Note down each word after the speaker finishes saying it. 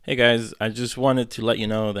Hey guys, I just wanted to let you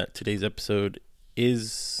know that today's episode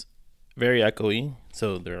is very echoey,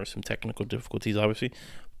 so there are some technical difficulties, obviously.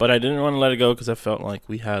 But I didn't want to let it go because I felt like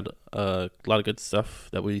we had a lot of good stuff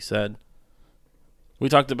that we said. We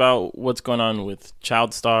talked about what's going on with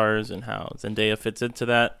child stars and how Zendaya fits into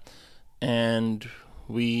that. And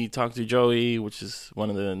we talked to Joey, which is one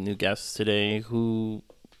of the new guests today, who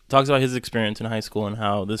talks about his experience in high school and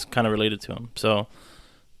how this kind of related to him. So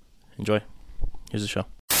enjoy. Here's the show.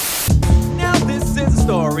 Now this is a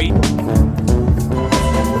story. I'm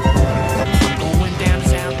going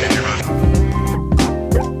downtown.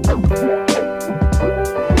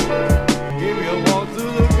 Give me a walk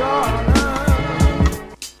through the garden.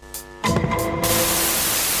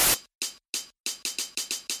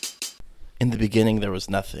 In the beginning there was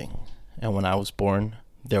nothing, and when I was born,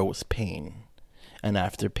 there was pain. And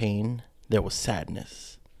after pain, there was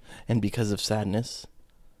sadness. And because of sadness,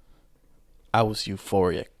 I was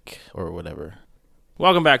euphoric, or whatever.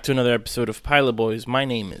 Welcome back to another episode of Pilot Boys. My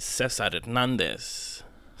name is Cesar Hernandez.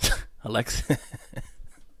 Alexa.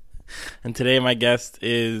 And today my guest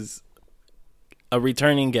is a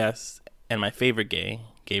returning guest and my favorite gay,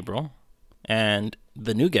 Gabriel. And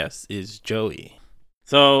the new guest is Joey.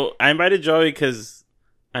 So I invited Joey because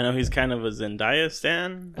I know he's kind of a Zendaya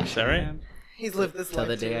stan. Is that right? He's lived this Till life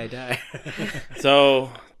the day I too. die. So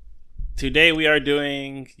today we are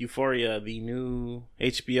doing Euphoria, the new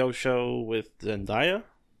HBO show with Zendaya.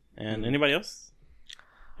 And anybody else?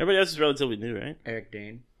 Everybody else is relatively new, right? Eric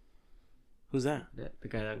Dane, Who's that? the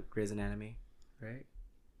guy that Grey's Anatomy, right?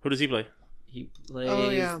 Who does he play? He plays. Oh,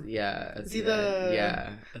 yeah. Yeah. Is he the-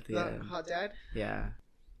 At the The end. hot dad, Yeah.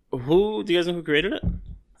 Who? Do you guys know who created it?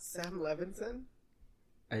 Sam Levinson.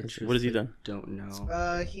 I What has he done? Don't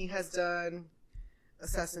know. He has done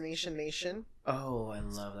Assassination Nation. Oh, I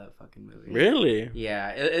love that fucking movie. Really? Yeah.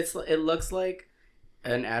 It looks like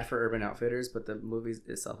an ad for Urban Outfitters, but the movie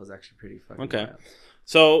itself is actually pretty fucking. Okay. wild.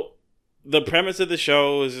 So the premise of the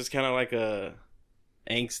show is just kind of like a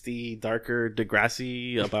angsty, darker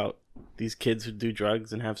Degrassi about these kids who do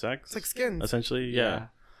drugs and have sex. It's like Skins. Essentially, yeah.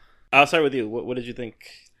 I'll start with you. What did you think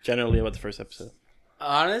generally about the first episode?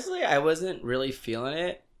 Honestly, I wasn't really feeling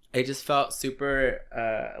it. It just felt super,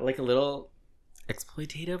 like a little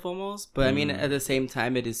exploitative almost. But I mean, at the same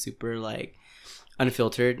time, it is super like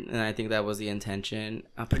unfiltered, and I think that was the intention.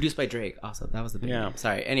 Produced by Drake, also. That was the big Yeah. name.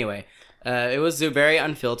 Sorry. Anyway, it was very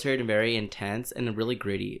unfiltered and very intense and really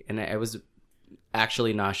gritty. And I was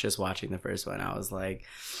actually nauseous watching the first one. I was like,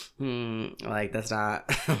 like that's not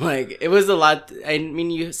like it was a lot. I mean,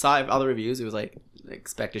 you saw all the reviews. It was like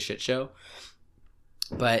expect a shit show.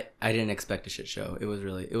 But I didn't expect a shit show. It was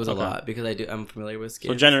a Okay. lot because I'm familiar with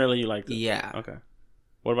Skins. So generally, you liked it. Yeah. Okay.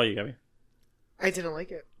 What about you, Gabby? I didn't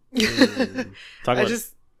like it. Talk I about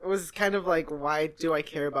just was kind of like, why do I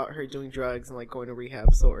care about her doing drugs and like going to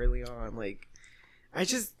rehab so early on? Like,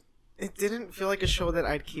 it didn't feel like a show that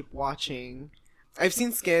I'd keep watching. I've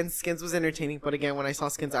seen Skins. Skins was entertaining, but again, when I saw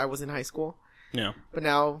Skins, I was in high school. Yeah. But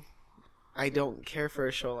now, I don't care for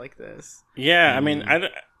a show like this. Yeah, I mean,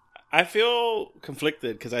 I feel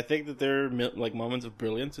conflicted because I think that there are like moments of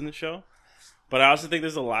brilliance in the show, but I also think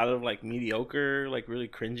there's a lot of like mediocre, like really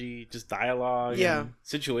cringy, just dialogue, Yeah. and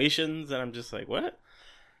situations, and I'm just like, what?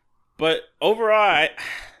 But overall,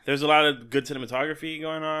 there's a lot of good cinematography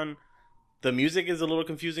going on. The music is a little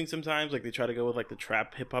confusing sometimes. Like they try to go with like the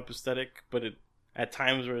trap hip hop aesthetic, but at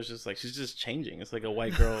times where it's just like she's just changing. It's like a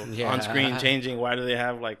white girl Yeah. on screen changing. Why do they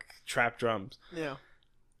have like trap drums? Yeah.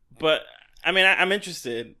 But I mean, I'm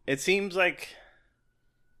interested. It seems like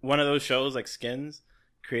one of those shows like Skins,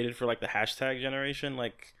 created for like the hashtag generation,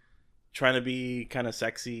 like trying to be kind of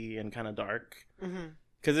sexy and kind of dark. Mm-hmm.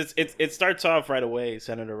 Because it starts off right away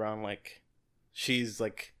centered around like she's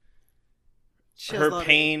like her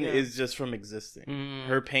pain is just from existing. Mm.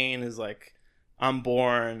 Her pain is like I'm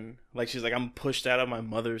born, like she's like I'm pushed out of my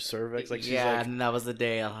mother's cervix, like she's yeah, like, and that was the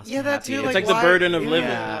day I lost. Yeah, my that too, happy- it's like, like the why- burden of yeah.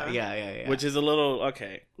 living, yeah. which is a little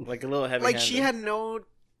okay, like a little heavy. Like she had no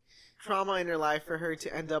trauma in her life for her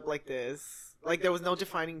to end up like this. Like there was no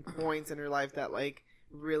defining points in her life that like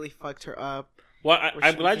really fucked her up. Well, Or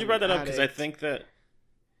I'm she glad you became brought that an up because I addict. think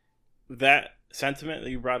that sentiment that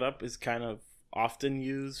you brought up is kind of often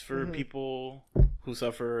used for Mhm. people who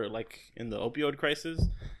suffer like in the opioid crisis,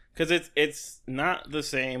 because it's not the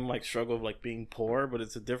same like struggle of like being poor, but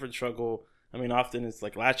it's a different struggle. I mean, often it's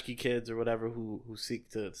like latchkey kids or whatever who seek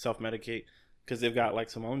to self medicate because they've got like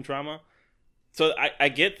some own trauma. So I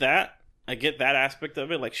get that. I get that aspect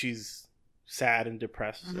of it. Like she's sad and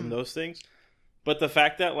depressed Mhm. and those things. But the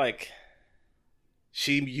fact that like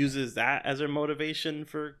she uses that as her motivation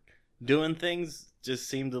for doing things just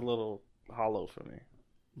seemed a little hollow for me.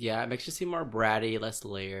 Yeah, it makes you seem more bratty, less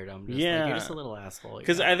layered. I'm just Yeah. like, you're just a little asshole.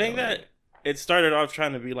 Because You're I not think really- that it started off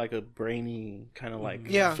trying to be like a brainy kind of like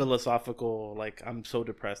Yeah. philosophical, like I'm so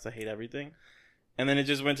depressed, I hate everything, and then it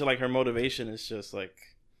just went to like her motivation is just like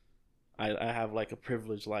I have like a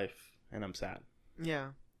privileged life and I'm sad.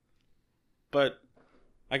 Yeah. But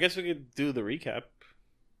I guess we could do the recap.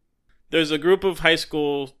 There's a group of high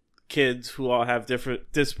school kids who all have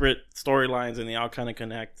disparate storylines and they all kind of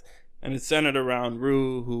connect, and it's centered around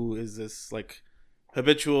Rue, who is this like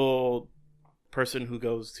habitual person who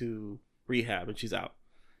goes to rehab and she's out,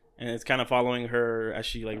 and it's kind of following her as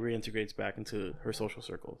she like reintegrates back into her social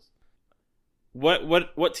circles.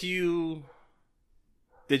 What to you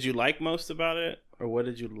did you like most about it, or what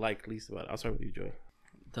did you like least about it? I'll start with you, Joy.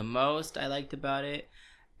 The most I liked about it,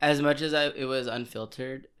 as much as it was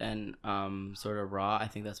unfiltered and sort of raw, I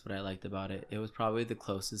think that's what I liked about it. It was probably the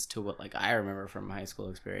closest to what like I remember from my high school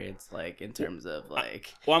experience, like in terms of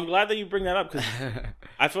like. Well, I'm glad that you bring that up because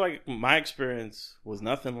I feel like my experience was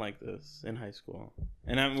nothing like this in high school,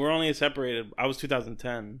 and we're only separated. I was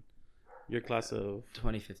 2010. Your class of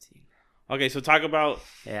 2015. Okay, so talk about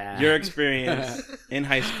Yeah. your experience in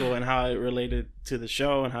high school and how it related to the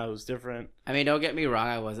show and how it was different. I mean, don't get me wrong.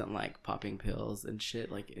 I wasn't like popping pills and shit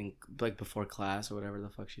like before class or whatever the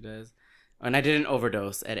fuck she does, and I didn't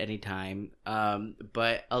overdose at any time.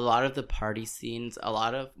 But a lot of the party scenes, a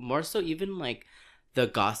lot of more so even like the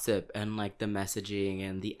gossip and like the messaging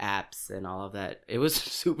and the apps and all of that, it was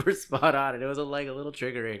super spot on, and it was like a little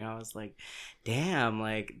triggering. I was like, damn,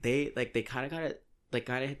 like they kind of got it. Like,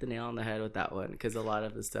 kind of hit the nail on the head with that one, because a lot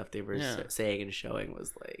of the stuff they were saying and showing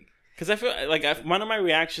was like... Because I feel like one of my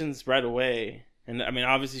reactions right away, and I mean,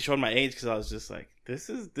 obviously showed my age because I was just like, this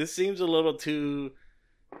seems a little too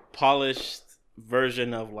polished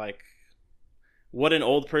version of like what an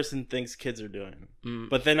old person thinks kids are doing.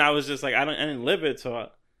 But then I was just like, I didn't live it, so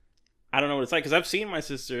I don't know what it's like. Because I've seen my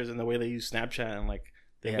sisters and the way they use Snapchat, and like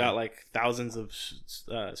they've got like thousands of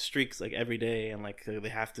streaks like every day, and like they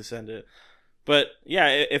have to send it. But yeah,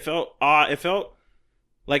 it felt odd. It felt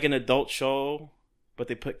like an adult show, but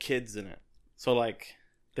they put kids in it. So like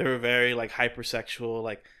they were very like hypersexual.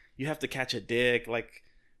 Like you have to catch a dick. Like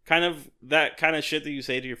kind of that kind of shit that you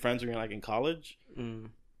say to your friends when you're like in college,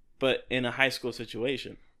 but in a high school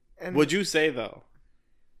situation. And would you say though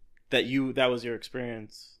that was your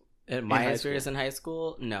experience? My experience in high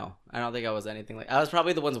school? No, I don't think I was anything like. I was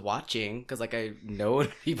probably the ones watching because like I know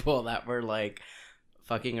people that were like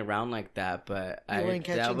fucking around like that, but I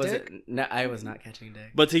was not catching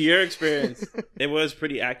dick. But to your experience, it was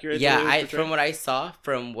pretty accurate. Yeah, from what I saw,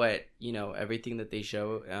 from what everything that they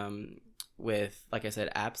show, with like I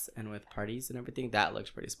said, apps and with parties and everything, that looks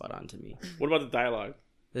pretty spot on to me. What about the dialogue?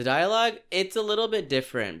 The dialogue, it's a little bit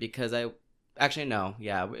different because all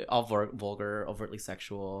vulgar, overtly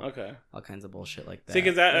sexual, okay, all kinds of bullshit like that. See,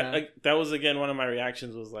 because that was again one of my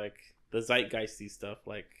reactions was like the zeitgeisty stuff,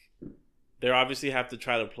 like. They obviously have to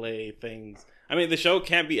try to play things. I mean, the show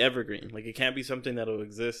can't be evergreen. Like, it can't be something that'll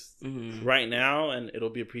exist right now and it'll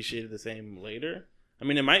be appreciated the same later. I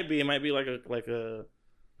mean, it might be like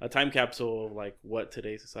a time capsule of like what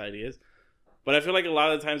today's society is. But I feel like a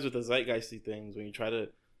lot of times with the zeitgeisty things, when you try to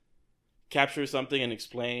capture something and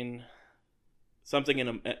explain something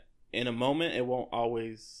in a moment, it won't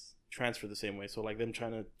always transfer the same way. So like them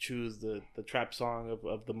trying to choose the trap song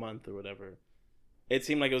of the month or whatever. It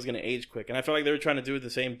seemed like it was going to age quick. And I felt like they were trying to do the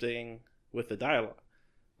same thing with the dialogue.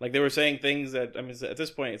 Like, they were saying things that, I mean, at this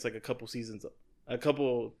point, it's like a couple seasons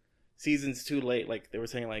too late. Like, they were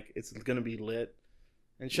saying, like, it's going to be lit.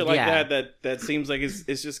 And shit like that seems like it's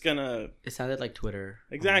just going to... It sounded like Twitter.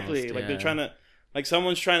 Exactly. Almost, like, they're trying to... Like,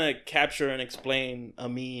 someone's trying to capture and explain a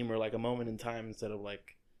meme or, like, a moment in time instead of,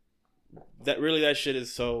 like... That shit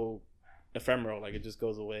is so ephemeral. Like, it just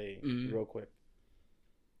goes away real quick.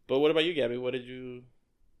 But what about you, Gabby? What did you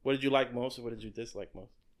like most, or what did you dislike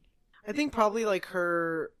most? I think probably like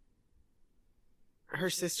her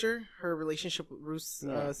sister, her relationship with Ruth's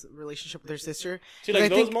relationship with her sister. See, like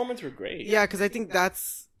those moments were great. Yeah, because I think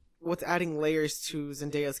that's what's adding layers to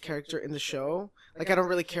Zendaya's character in the show. Like, I don't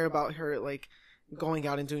really care about her like going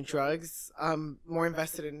out and doing drugs. I'm more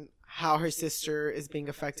invested in how her sister is being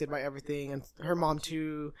affected by everything, and her mom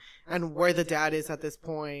too, and where the dad is at this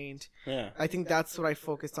point. Yeah, I think that's what I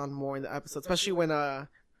focused on more in the episode, especially when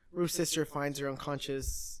Ruth's sister finds her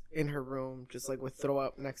unconscious in her room, just like with throw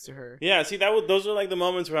up next to her. Yeah, see, those are like the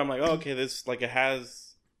moments where I'm like, oh, okay, this like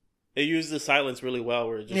it used the silence really well,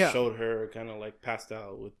 where it just showed her kind of like passed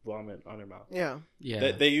out with vomit on her mouth. Yeah.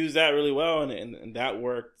 They used that really well, and that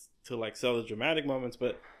worked to like sell the dramatic moments,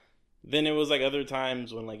 but. Then it was like other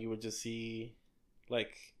times when like you would just see like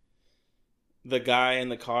the guy in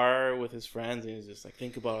the car with his friends, and he's just like,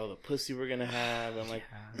 think about all the pussy we're gonna have, and like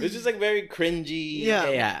it was just like very cringy.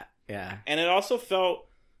 Yeah. Yeah. And it also felt,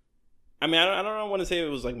 I mean, I don't want to say it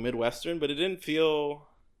was like Midwestern, but it didn't feel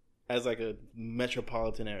as like a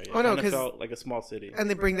metropolitan area. Oh, no, it 'cause- felt like a small city. And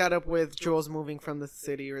they bring that up with Jules moving from the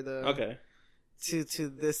city or the Okay. to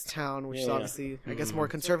this town, which is Yeah. obviously I guess more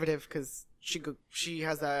conservative because she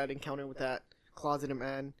has that encounter with that closeted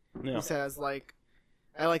man Yeah. who says like,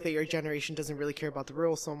 I like that your generation doesn't really care about the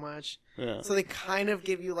rules so much. Yeah. So they kind of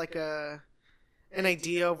give you like an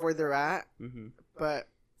idea of where they're at, Mm-hmm. but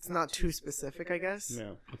it's not too specific, I guess.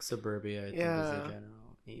 Yeah. Like suburbia, I think, is Yeah. the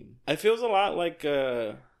general theme. It feels a lot like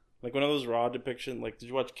one of those raw depiction. Like, did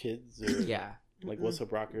you watch Kids? Or, Yeah. Like, What's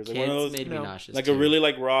Up Rockers? Like Kids one of those, made me no. nauseous. like too. a really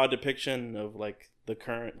like raw depiction of like the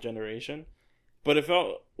current generation. But it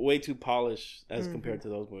felt way too polished as compared to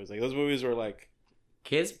those movies. Like those movies were like,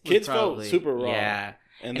 Kids felt probably, super raw. Yeah.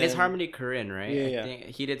 And it's then- Harmony Korine, right? Yeah, I yeah. think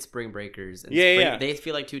he did Spring Breakers. And Yeah, yeah. They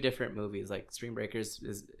feel like two different movies. Like Spring Breakers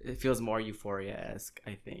it feels more Euphoria-esque,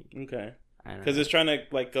 I think. Okay. I don't Because know. it's trying to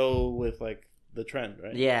like go with like the trend,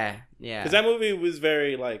 right? Yeah, yeah. Because that movie was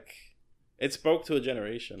very like, it spoke to a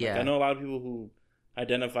generation. Like, Yeah. I know a lot of people who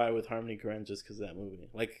identify with Harmony Korine just because of that movie.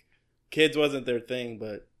 Like, Kids wasn't their thing,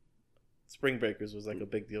 but Spring Breakers was like a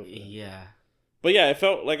big deal for them. Yeah. But yeah, it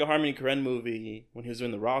felt like a Harmony Korine movie when he was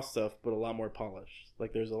doing the raw stuff, but a lot more polished.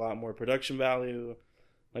 Like, there's a lot more production value,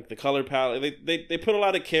 like the color palette. They put a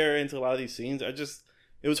lot of care into a lot of these scenes.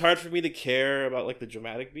 It was hard for me to care about like the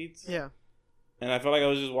dramatic beats. Yeah. And I felt like I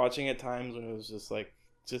was just watching at times when it was just like,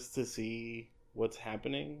 just to see what's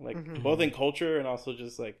happening, like Mhm. both in culture and also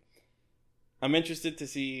just like, I'm interested to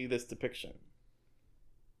see this depiction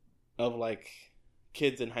of like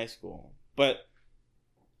kids in high school. But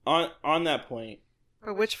on that point,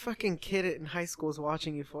 But which fucking kid in high school is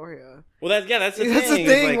watching Euphoria? well, that's the That's the thing.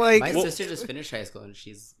 thing, It's like- My well- sister just finished high school and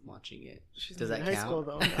she's watching it. She's Does in that high count? school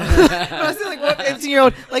though. But I was like, what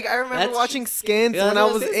 15-year-old? Like I remember That's- watching Skins Yeah, when that's I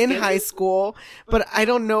what was I said, in Skins high is- school, but I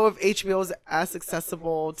don't know if HBO is as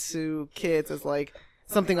accessible to kids as like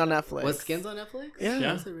something on Netflix. Was Skins on Netflix? Yeah.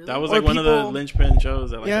 yeah, Was it really? that was Or like one of the people- linchpin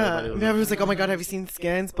shows that like Yeah, everybody was everyone's like, "Oh my god, have you seen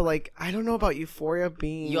Skins?" But like, I don't know about Euphoria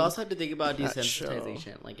being. You also have to think about That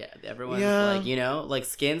desensitization. Like everyone's Yeah. like, you know, like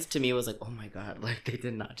Skins to me was like, oh my god, like they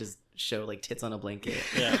did not just show like tits on a blanket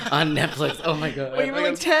Yeah. on Netflix. Oh my god, Well, you were Like,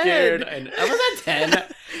 like I'm 10. scared. And I was at 10.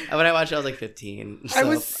 And when I watched it, I was like 15. I so-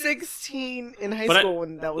 was 16 in high But school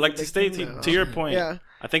when that was like a to big stay thing, though. to your point. Yeah.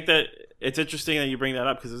 I think that it's interesting that you bring that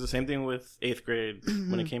up because it's the same thing with 8th grade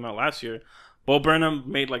when it came out last year. Bo Burnham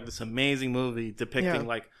made like this amazing movie depicting Yeah.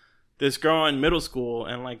 like this girl in middle school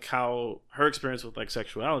and like how her experience with like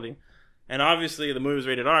sexuality. And obviously the movie was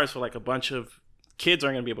rated R, so like a bunch of kids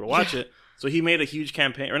aren't going to be able to watch it. So he made a huge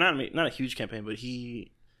campaign, or not a huge campaign, but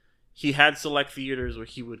he had select theaters where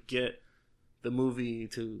he would get the movie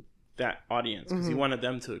to that audience because he wanted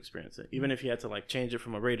them to experience it, even if he had to like change it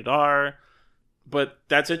from a rated R. But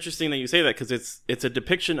that's interesting that you say that because it's a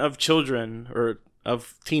depiction of children or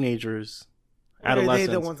of teenagers, Or are they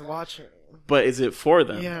adolescents. the ones watching? But is it for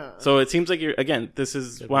them? Yeah. So it seems like you're again. This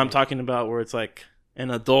is Good what I'm point. talking about, where it's like an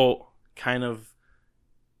adult kind of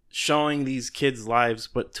showing these kids' lives,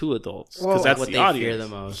 but to adults because Well, that's what the they audience. fear the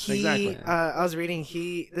most. Exactly. I was reading.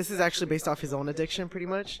 This is actually based off his own addiction, pretty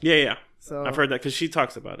much. Yeah. So I've heard that because she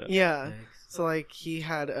talks about it. Yeah. So like he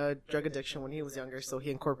had a drug addiction when he was younger, so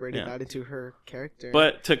he incorporated Yeah. that into her character.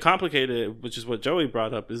 But to complicate it, which is what Joey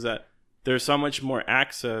brought up, is that there's so much more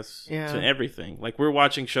access Yeah. to everything. Like we're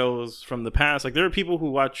watching shows from the past. Like there are people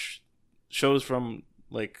who watch shows from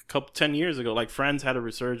like 10 years ago. Like Friends had a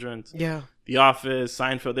resurgence. yeah, The Office,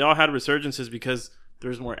 Seinfeld, they all had resurgences because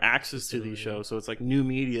there's more access to these shows. So it's like new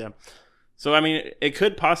media. So I mean, it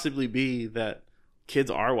could possibly be that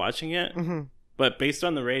kids are watching it, hmm but based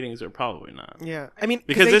on the ratings, they're probably not. yeah. I mean,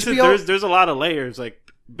 Because this HBO, is there's a lot of layers. Like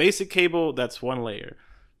basic cable, that's one layer.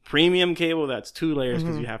 Premium cable, that's 2 layers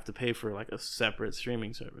because you have to pay for like a separate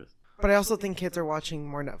streaming service. but I also think kids are watching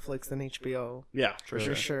more Netflix than HBO Yeah, for for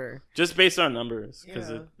sure. sure. Just based on numbers, because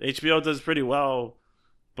Yeah. HBO does pretty well,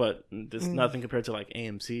 but there's nothing compared to like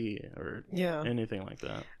AMC or Yeah. anything like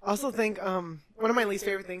that. I also think one of my least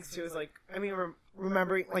favorite things too is like I'm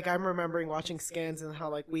remembering watching Skins and how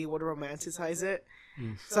like we would romanticize it.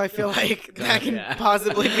 So I feel like that can yeah.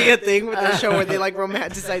 possibly be a thing with the show where they like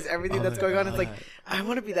romanticize everything Oh that's my going on. It's like God. I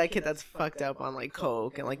want to be that kid that's fucked up on like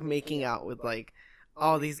coke and like making out with like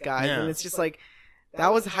all these guys, Yeah. and it's just like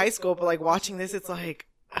that was high school. But like watching this, it's like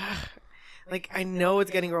like I know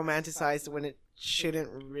it's getting romanticized when it shouldn't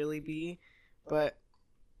really be, but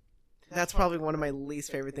that's probably one of my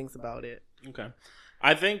least favorite things about it. Okay.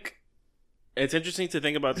 I think it's interesting to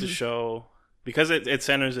think about the show because it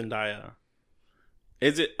centers Zendaya,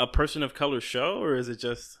 is it a person of color show or is it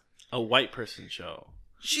just a white person show?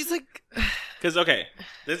 She's like, Because okay,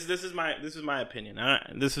 this is my opinion.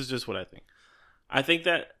 This is just what I think. I think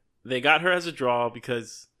that they got her as a draw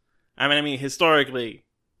because, I mean, historically,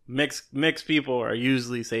 mixed people are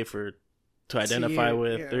usually safer to identify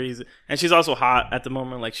with. Yeah. And she's also hot at the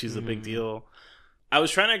moment. Like, she's a big deal. I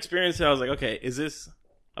was trying to experience it. I was like, okay, is this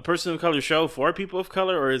a person of color show for people of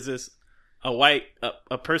color, or is this a white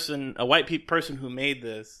person who made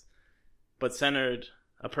this, but centered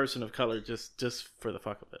a person of color just for the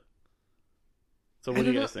fuck of it? So what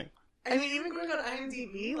do you guys think? I mean, even going on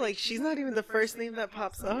IMDb, like, she's not even the first name that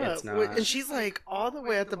pops up. It's not. And she's, like, all the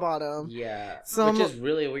way at the bottom. Yeah. So which is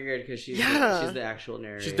really weird because she's the actual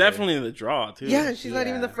narrator. She's definitely the draw, too. Yeah, and she's not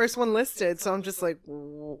even the first one listed. So I'm just like,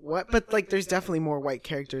 what? But, like, there's definitely more white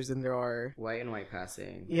characters than there are. White and white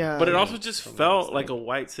passing. Yeah. But it also just felt like a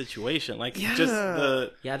white situation. Like, just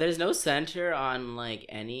the... Yeah, there's no center on, like,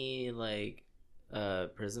 any, like...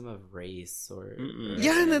 prism of race or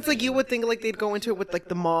yeah, and it's like you would think like they'd go into it with like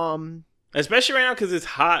the mom, especially right now because it's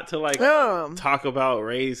hot to like talk about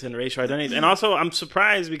race and racial identities. And also I'm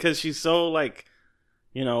surprised because she's so like,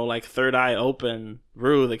 you know, like third eye open,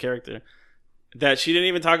 Rue, the character, that she didn't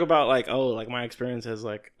even talk about like, oh, like my experience as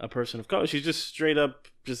like a person of color. She just straight up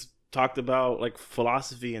just talked about like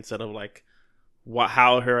philosophy instead of like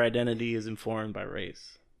how her identity is informed by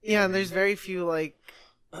race. Yeah, and there's very few like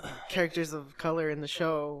characters of color in the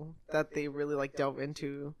show that they really like delve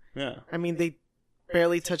into. Yeah, I mean they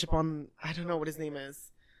barely touch upon. I don't know what his name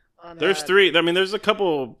is. There's three. I mean, there's a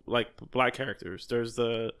couple like black characters. There's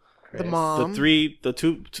the mom,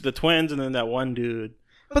 the twins, and then that one dude.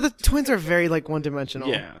 But the twins are very like one dimensional.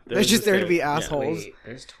 Yeah, they're just there to be assholes. Wait,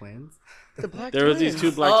 there's twins. The black there twins. was these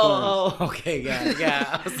two black twins. Oh, okay,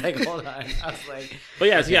 yeah. I was like, hold on. I was like, but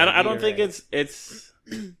yeah, see, I don't think it's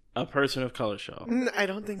a person of color show. I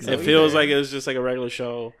don't think so. It feels like it was just like a regular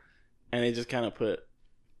show, and they just kind of put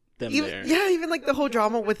them there. Yeah, even like the whole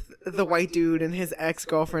drama with the white dude and his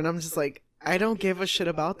ex-girlfriend. I'm just like, I don't give a shit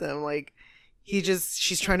about them. Like,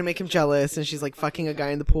 she's trying to make him jealous, and she's like fucking a guy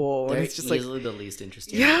in the pool, and it's just like easily the least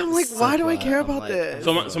interesting. Yeah, I'm like, why do I care about this?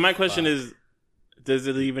 So my question is, does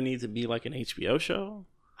it even need to be like an HBO show?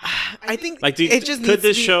 I think like, it just could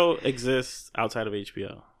this show exist outside of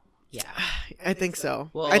HBO? Yeah, I think so.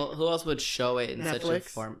 Well, who else would show it in Netflix? such a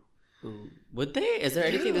form? Ooh, would they? Is there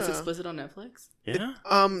anything that's explicit on Netflix? Yeah.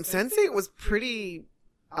 Sense8 was pretty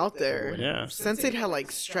out there. Yeah. Sense8 had like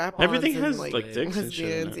strap-ons. Everything and, has like dicks and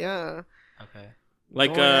shit. Yeah. Okay.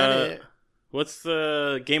 Like what's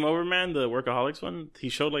the Game Over Man, the Workaholics one? He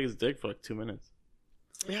showed like his dick for like 2 minutes.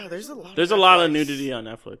 Yeah, there's a lot. There's a lot of nudity on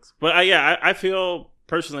Netflix, but I feel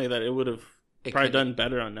personally that it would have probably done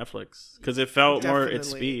better on Netflix because it felt more its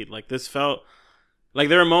speed. Like this felt like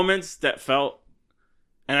there were moments that felt,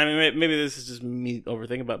 and I mean maybe this is just me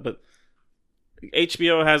overthinking about, but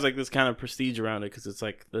HBO has like this kind of prestige around it because it's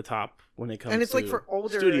like the top when it comes. And it's to like for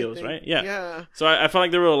older studios, right? Yeah. Yeah. So I felt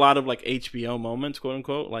like there were a lot of like HBO moments, quote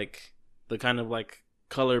unquote, like the kind of like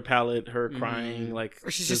color palette, her crying, like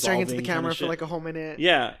or she's just staring into the camera for shit. like a whole minute.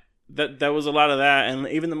 Yeah, that was a lot of that, and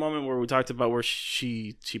even the moment where we talked about where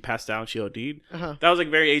she passed out, she OD'd. That was like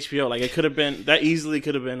very HBO. Like it could have been that easily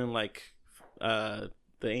could have been in like the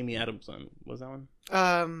Amy Adams one. Was that one?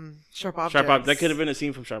 Sharp Objects. That could have been a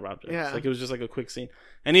scene from Sharp Objects. Yeah. Like it was just like a quick scene,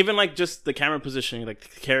 and even like just the camera positioning, like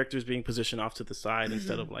the characters being positioned off to the side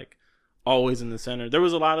instead of like always in the center. There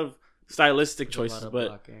was a lot of stylistic choices, but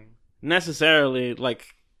blocking. Necessarily, like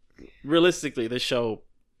realistically, this show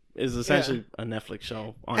is essentially a Netflix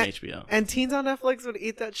show on HBO. And teens on Netflix would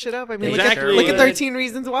eat that shit up. I mean, Exactly. look at 13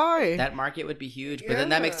 Reasons Why. That market would be huge, but then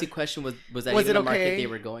that makes you question: was that Was even it the market okay? they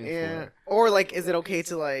were going for? Or like, is it okay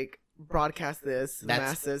to like broadcast this to the That's-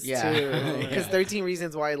 masses yeah. too? Because Yeah. 13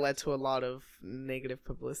 Reasons Why led to a lot of negative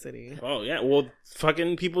publicity. Oh yeah, well,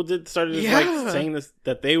 fucking people started Yeah. like saying this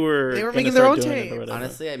that they were They were gonna making their start own doing it or tapes. whatever.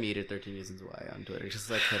 Honestly, I muted 13 Reasons Why on Twitter just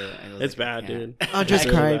like couldn't. It's bad, dude. I just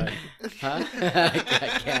It's really cried. bad. Huh? I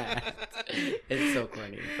can't. It's so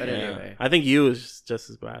corny. But Yeah. anyway. I think you is just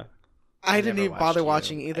as bad. I didn't never even bother watched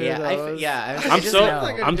watching you. either Yeah, of those. I I'm just so know.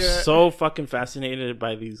 like I I'm do it. so fucking fascinated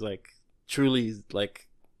by these like truly like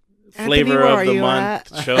Anthony, flavor where of are the you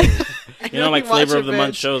month at? shows. I You know, know like you watch flavor it, of the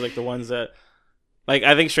month bitch. shows, like the ones that, like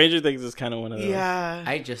I think Stranger Things is kind of one of those. Yeah.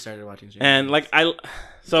 I just started watching. Stranger And Things. like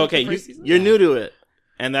so the okay, first season? you're new to it,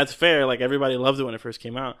 and that's fair. Like everybody loved it when it first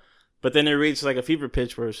came out, but then it reached like a fever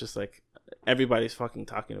pitch where it's just like everybody's fucking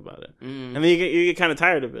talking about it, and then you get kind of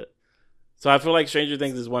tired of it. So I feel like Stranger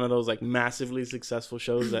Things is one of those like massively successful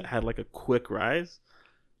shows that had like a quick rise,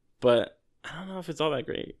 but I don't know if it's all that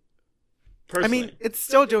great. I Personally. mean, it's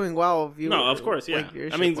still doing well. No, of course, yeah. like,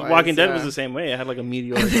 I mean, viewership-wise, Walking Dead yeah. was the same way. It had like a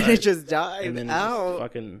meteoric And then rise, it just died and then it out. just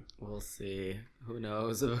fucking. We'll see. Who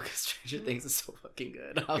knows? Because Stranger Things is so fucking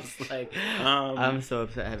good. I was like, Um, I'm so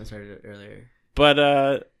upset I haven't started it earlier.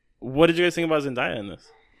 But what did you guys think about Zendaya in this?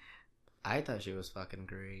 I thought she was fucking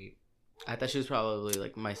great. I thought she was probably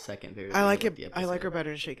like my second favorite. I like thing of it. the I like her episode.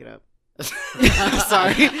 better in Shake It Up.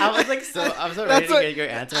 Sorry. I was like I'm so ready That's to what- get your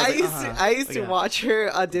answer. I was used like, to. I used to Okay. watch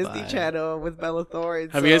her on Disney Bye. Channel with Bella Thorne.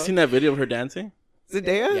 Have you guys seen that video of her dancing?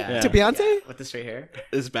 Zendaya Yeah. to Beyonce? Yeah, with the straight hair.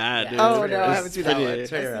 It's bad, Yeah. dude. Oh It's no, I haven't seen that pretty- one. I've it's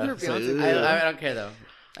seen pretty her rough. Beyonce So, video. I don't care though.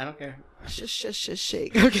 I don't care.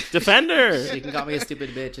 Shake. Okay. Defender. You can call me a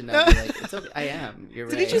stupid bitch and I'll be like, it's okay. I am. You're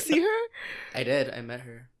right. Did you see her? I did. I met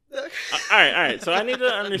her. All right. So I need to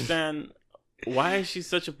understand why is she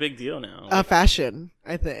such a big deal now? Fashion,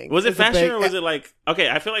 I think. Was it It's a fashion big- or was it like okay?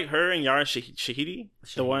 I feel like her and Yara Shahidi,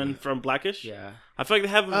 the one from Blackish. Yeah. I feel like they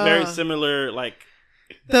have a very Uh. similar like.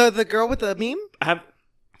 the girl with the meme? I have,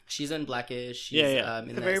 She's in Blackish. She's, Yeah, yeah. In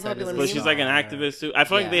The that very Set popular as a but she's like an Star. activist too. I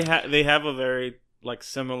feel like Yeah. they have a very like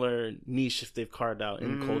similar niche if they've carved out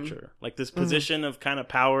in Mhm. culture, like this Mm-hmm. position of kind of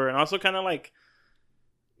power and also kind of like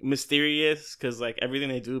mysterious because like everything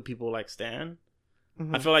they do, people like stan.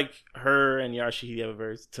 Mhm. I feel like her and Yara Shahidi have a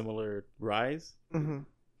very similar rise, Mhm.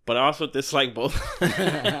 but I also dislike both.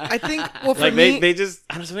 I think. Well, for like me, they just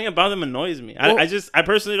I don't know, something about them annoys me. Well- I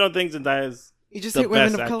personally don't think Zendaya's you just the hate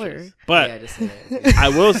women best of color. actress. But Yeah, just say it. I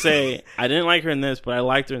will say I didn't like her in this, but I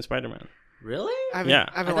liked her in Spider Man. Really? I haven't, Yeah.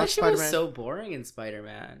 I I haven't thought watched she Spider was Man. so boring in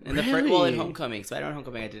Spider-Man. In Really? well, in Homecoming. Spider-Man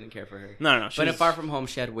Homecoming, I didn't care for her. No. But in she's- Far From Home,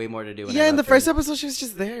 she had way more to do. and I Yeah, in the loved her. first episode, she was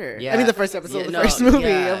just there. Yeah. I mean, the first episode, Yeah, the no, first movie.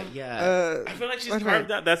 yeah, of, yeah. I feel like she's Spider-Man.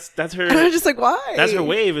 carved out. That's her. And I'm just like, why? That's her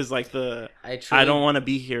wave. Is like the I truly, I don't want to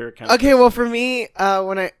be here kind of. Okay, well, for me,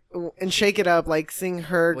 when I and Shake It Up, like seeing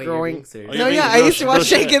her Wait, you're growing. being serious? Oh, No, you're being yeah, I real used to shit, watch real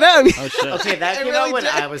Shake shit. It Up. Oh shit. Okay, that I came really out when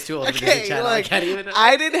did. I was too old to be Okay, the channel. like, I can't even.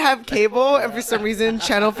 I didn't have cable, and for some reason,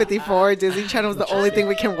 Channel 54, Disney Channel was the only thing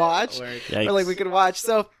we can watch, Yikes. or like we could watch.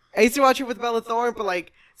 So I used to watch it with Bella Thorne, but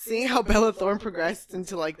like seeing how Bella Thorne progressed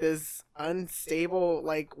into like this unstable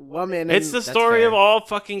like woman. And, It's the That's story fair. of all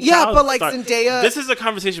fucking. Yeah, child but, like, stars. Zendaya- This is a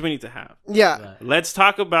conversation we need to have. yeah, Let's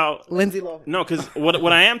talk about Lindsay Lohan. no, because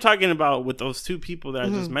what I am talking about with those two people that I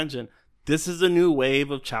just mentioned. This is a new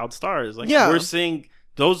wave of child stars. Like Yeah. we're seeing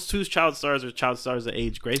those two child stars are child stars that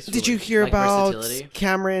age gracefully. Did you hear Like about versatility?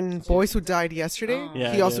 Cameron Boyce, who died yesterday? Oh.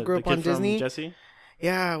 Yeah, he also the grew up kid on from Disney. Jesse.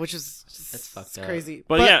 Yeah, which is That's fucked it's up. crazy.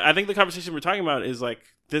 But yeah, I think the conversation we're talking about is like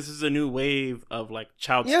this is a new wave of like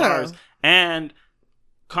child Yeah. stars, and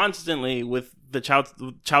constantly with the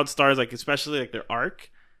child stars, like especially like their arc,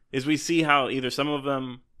 is we see how either some of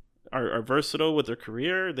them are versatile with their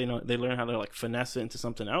career, they learn how to like finesse it into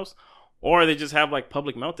something else, or they just have like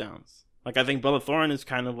public meltdowns. Like I think Bella Thorne is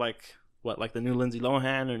kind of like like the new Lindsay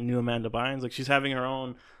Lohan or new Amanda Bynes. Like she's having her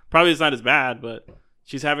own. Probably it's not as bad, but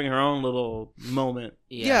she's having her own little moment.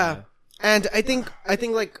 Yeah. And I think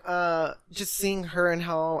like just seeing her and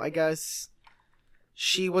how I guess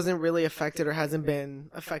she wasn't really affected or hasn't been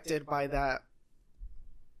affected by that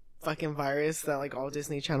fucking virus that like all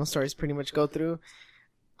Disney Channel stars pretty much go through.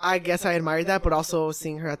 I guess I admired that, but also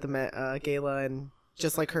seeing her at the Met Gala and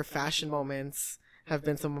just like her fashion moments have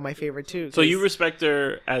been some of my favorite too. So you 'cause- respect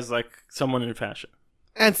her as like someone in fashion.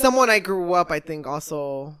 and someone I grew up, I think,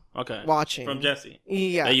 also Okay. watching From Jesse.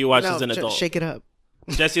 Yeah, that you watch as an adult. Shake It Up.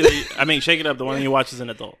 Jesse, Shake It Up, the one you watch as an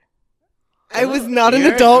adult. I was not an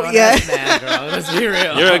You're a adult grown-ass yet. Man, girl. Let's be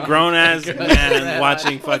real. You're a grown ass Grown-ass man man.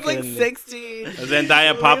 watching I was like fucking 16.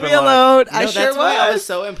 Zendaya popping Leave me like. alone. I No, sure that's why I was was.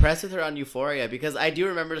 so impressed with her on Euphoria because I do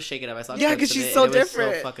remember to Shake It Up. I saw Yeah, clips 'cause of she's it, so and it was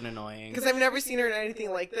different. so fucking annoying. Because I've never seen her in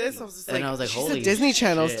anything like this. I was just And like, I was like, she's holy a Disney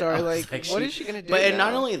Channel shit. star. I was Like, like, what she- is she gonna do? But and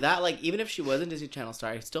not now? only that, like even if she was a Disney Channel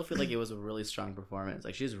star, I still feel like it was a really strong performance.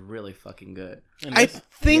 Like she's really fucking good. And I this-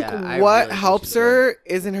 think Yeah, I what really think helps she's her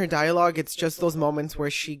isn't her dialogue. It's just those moments where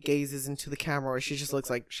she gazes into the camera, where she just looks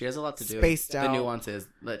like She has a lot to do. Spaced The out. nuances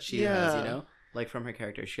that she has, Yeah. you know, like from her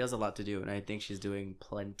character, she has a lot to do, and I think she's doing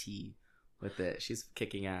plenty with it. She's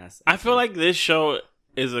kicking ass. I feel like this show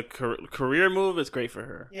is a career move. It's great for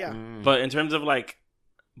her. yeah. Mm. But in terms of like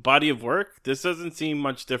body of work, this doesn't seem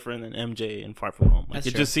much different than MJ in Far From Home. Like That's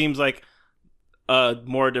it true. just seems like a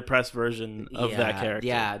more depressed version of that character.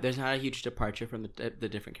 Yeah, there's not a huge departure from the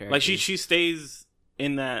different characters. Like she stays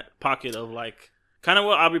in that pocket of like kind of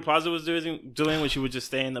what Aubrey Plaza was doing when she would just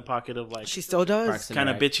stay in the pocket of like She still does. Parks and kind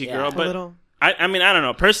of Rec. bitchy Yeah. girl. a But little. I mean I don't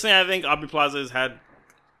know. Personally, I think Aubrey Plaza has had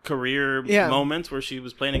career Yeah. moments where she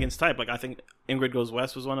was playing against type. Like I think Ingrid Goes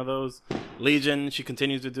West was one of those. Legion, she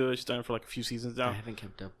continues to do it. She's done it for like a few seasons I now. haven't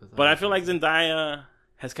kept up with. But I feel like Zendaya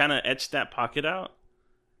has kind of etched that pocket out.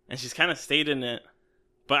 and she's kind of stayed in it,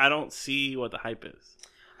 but I don't see what the hype is.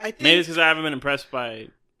 I think, Maybe it's because I haven't been impressed by.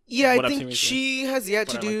 yeah, what I I've seen think recently. she has yet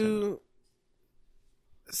What to I like to do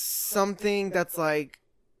something that's like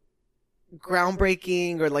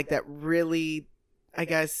groundbreaking or like that really, I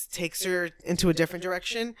guess, takes her into a different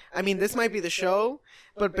direction. I mean, this might be the show,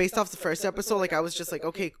 but based off the first episode, like I was just like,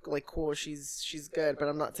 okay, like cool, she's good, but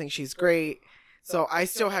I'm not saying she's great. So I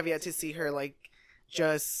still have yet to see her like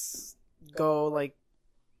just go like,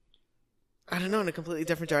 I don't know, in a completely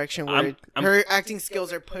different direction where I'm- her acting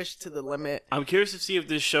skills are pushed to the limit. I'm curious to see if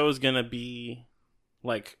this show is gonna be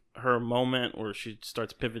like her moment where she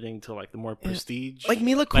starts pivoting to like the more prestige. Like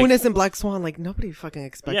Mila Kunis in Black Swan, like nobody fucking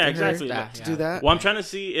expected Yeah, exactly. her Yeah, to yeah. do that. Well, I'm trying to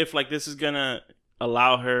see if like this is gonna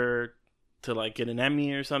allow her to like get an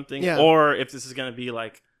Emmy or something, Yeah. or if this is gonna be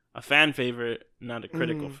like a fan favorite, not a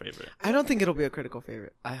critical favorite. I don't think it'll be a critical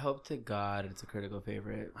favorite. I hope to God it's a critical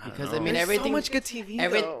favorite I don't because know. I mean There's everything. so much good TV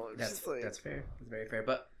though. It's That's just like- that's fair. It's very fair,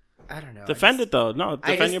 but I don't know. Defend it though. No,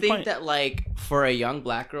 I defend just your think point. that like for a young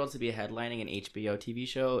black girl to be headlining an HBO TV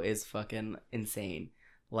show is fucking insane.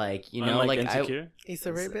 Like you know, Unlike like Insecure.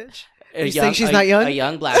 Issa Rae, bitch. a You saying she's not young? A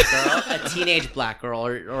young black girl, a teenage black girl,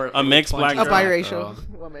 or A mixed black A girl. biracial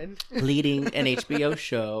woman. leading an HBO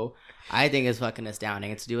show. I think is fucking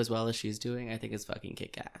astounding. And to do as well as she's doing, I think is fucking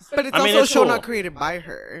kick ass. But it's I mean, also it's a show cool. not created by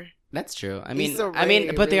her. That's true. I mean,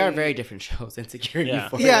 Issa but they are Rae very really- different shows. Insecure, Yeah.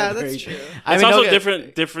 Euphoria Yeah, are that's very- true. I It's mean, also don't get-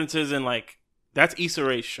 different differences in like that's Issa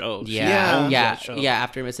Rae's show. She Yeah, owns yeah, that show. yeah.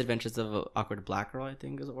 After Misadventures of an Awkward Black Girl, I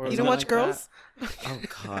think is. Or You something don't watch like Girls? that. Oh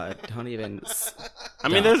God, don't even. I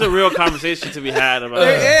mean, there's a real conversation to be had about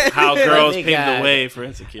There is. how girls Oh my paved God. the way for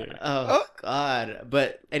Insecure. Oh God!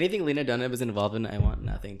 But anything Lena Dunham is involved in, I want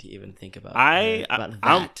nothing to even think about. I'm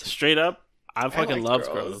that. straight up. I fucking liked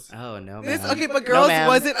love Girls. Girls. Oh no, man. This, okay, but No, Girls ma'am.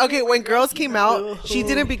 wasn't okay when Girls came out. She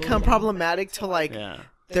didn't become problematic till like Yeah,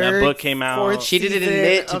 third, that book came out. fourth She didn't season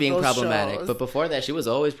admit to of being those problematic, shows. but before that, she was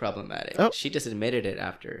always problematic. Oh. She just admitted it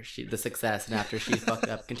after the success and after she fucked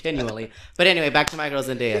up continually. But anyway, back to my girl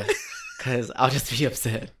Zendaya, because I'll just be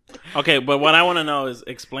upset. Okay, but what I want to know is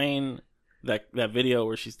explain that video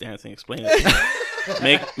where she's dancing. Explain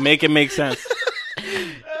it. make it make sense.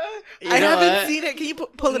 I know haven't what? seen it. Can you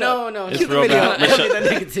pull it up? No, It's Cue the real video. bad. I don't need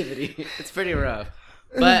that negativity. It's pretty rough.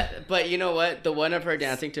 But you know what? The one of her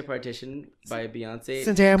dancing to Partition by Beyonce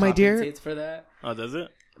Zendaya, my dear. compensates for that. Oh, does it?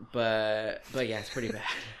 But yeah, it's pretty bad.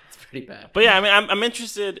 It's pretty bad. But yeah, I mean, I'm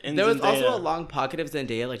interested in. There was Zendaya. also a long pocket of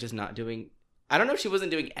Zendaya like just not doing. I don't know if she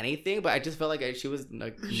wasn't doing anything, but I just felt like she was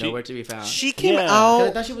like nowhere to be found. She came Yeah. 'Cause I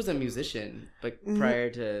out thought she was a musician, like prior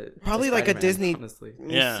to probably to like a Spider-Man, Disney Honestly,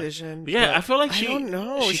 Yeah. musician. Yeah, but I feel like she- I don't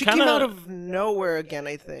know. she She came kinda- out of nowhere again.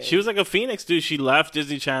 I think She was like a phoenix, dude. She left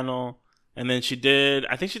Disney Channel, and then she did.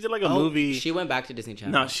 I think she did like a movie. She went back to Disney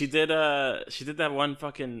Channel. No, she did. She did that one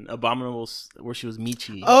fucking abominable where she was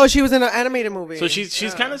Michi. Oh, she was in an animated movie. So she's Yeah.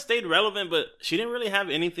 kind of stayed relevant, but she didn't really have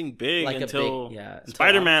anything big Like a until big- yeah, until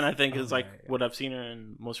Spider Man. I think Oh, is like right, yeah. what I've seen her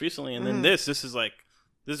in most recently, and Mm-hmm. then this is like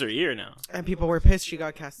this is her year now. And people were pissed she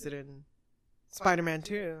got casted in Spider-Man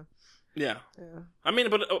 2. Yeah, Yeah. I mean,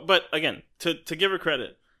 but again, to give her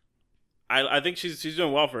credit, I think she's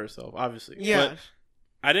doing well for herself, obviously. Yeah. But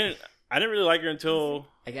I didn't really like her until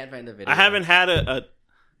I can't find the video. I haven't had a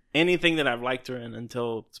anything that I've liked her in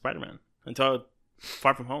until Spider Man, until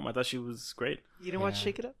Far From Home. I thought she was great. You didn't watch Yeah.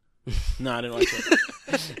 Shake It Up? No, I didn't like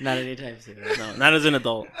it. Not anytime soon. No, not as an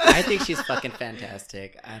adult. I think she's fucking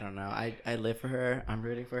fantastic. I don't know. I live for her. I'm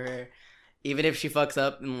rooting for her. Even if she fucks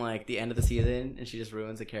up in like the end of the season and she just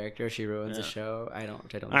ruins the character, she ruins the Yeah. show. I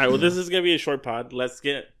don't. All right, well, this is gonna be a short pod.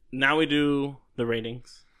 Now we do the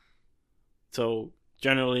ratings. So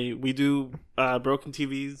generally, we do broken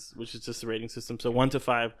TVs, which is just the rating system. So 1 to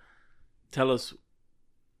 5. Tell us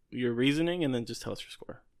your reasoning, and then just tell us your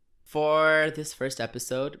score. For this first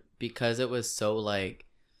episode, because it was so like,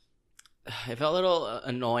 it felt a little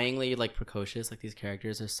annoyingly like precocious. Like these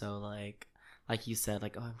characters are so like you said,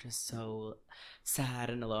 like, oh, I'm just so sad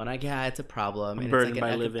and alone. Like, yeah, it's a problem. And Burdened it's like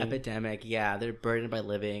by an living. epidemic. Yeah, they're burdened by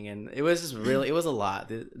living, and it was just really, it was a lot.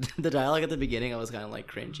 The dialogue at the beginning, I was kind of like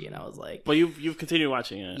cringy, and I was like, But you've continued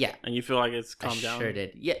watching it, Yeah. and you feel like it's I calmed down. sure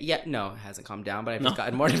did. Yeah. No, it hasn't calmed down, but I've No. just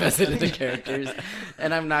gotten more invested in the characters,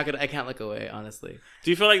 and I can't look away, honestly.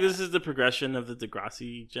 Do you feel like this is the progression of the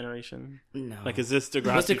Degrassi generation? No, Like, is this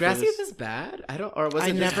Degrassi? was for Degrassi this? this bad? I don't, or was I it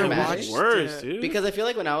just never dramatic? watched Worse, it. dude. Because I feel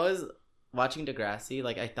like when I was watching Degrassi,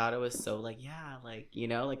 like I thought it was so like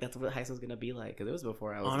like that's what high school's gonna be like, because it was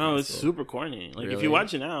before I was. Oh in no, high it's school. super corny. Like if Really? you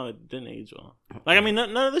watch it now, it didn't age well. Like I mean,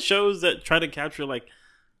 none of the shows that try to capture like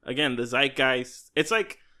again the zeitgeist. It's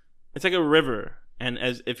like a river, and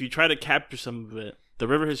as if you try to capture some of it, the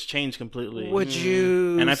river has changed completely. Would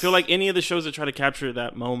you? And I feel like any of the shows that try to capture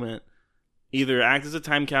that moment either act as a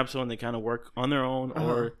time capsule and they kind of work on their own,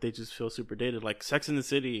 or they just feel super dated. Like Sex and the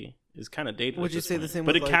City is kind of dated. Would at you this say point. the same?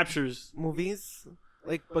 But with, it like, captures. movies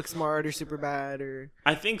like Booksmart or Superbad or?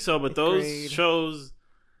 I think so, but Eighth those Grade. shows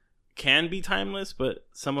can be timeless. But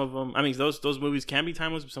some of them, I mean, those movies can be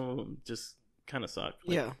timeless, but some of them just kind of suck.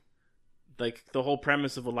 Like, Yeah. Like the whole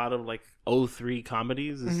premise of a lot of like 03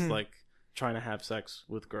 comedies is Mhm. like trying to have sex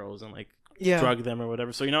with girls and like Yeah. drug them or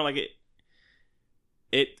whatever. So like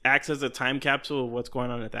it acts as a time capsule of what's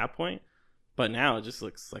going on at that point, but now it just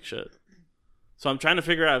looks like shit. So I'm trying to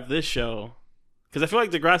figure out if this show, because I feel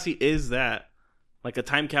like Degrassi is that, like a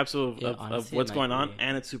time capsule of, Yeah, of honestly, what's it going might on, be.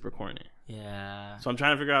 and it's super corny. Yeah. So I'm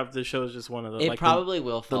trying to figure out if this show is just one of the. It like probably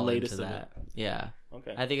will fall latest into of that. Yeah.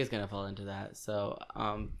 Okay. I think it's gonna fall into that. So,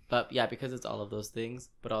 but yeah, because it's all of those things,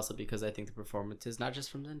 but also because I think the performances, not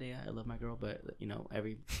just from Zendaya, I love my girl, but you know,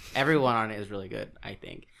 everyone on it is really good. I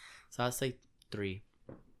think. So I'll say 3.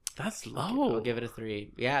 That's I'll low. give it a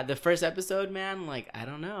 3. Yeah, the first episode, man, like I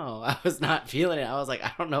don't know, I was not feeling it. I was like,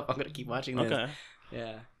 I don't know if I'm gonna keep watching this. Okay.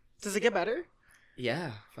 Yeah. Does it get better?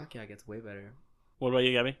 Yeah. Fuck yeah, it gets way better. What about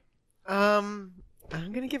you, Gabby? I'm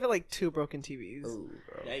gonna give it like 2 broken TVs. Ooh,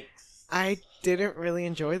 bro. Yikes. I didn't really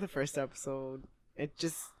enjoy the first episode.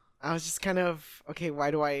 I was just kind of, okay,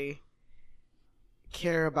 why do I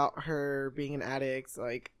care about her being an addict?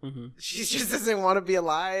 Like, Mm-hmm. she just doesn't want to be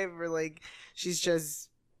alive, or like, she's just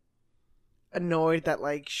annoyed that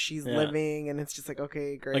like she's Yeah. living, and it's just like,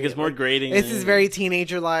 okay, great. Like it's more Like, grading. this is very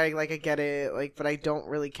teenager like I get it, like, but I don't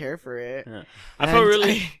really care for it. Yeah. I felt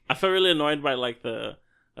And I felt really annoyed by like the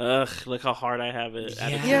look how hard I have it.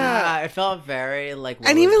 attitude. Yeah. I felt very like.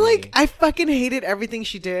 And woe even is like me. I fucking hated everything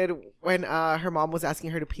she did when her mom was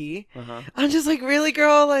asking her to pee. Uh-huh. I'm just like, really,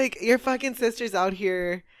 girl? Like, your fucking sister's out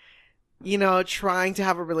here, you know, trying to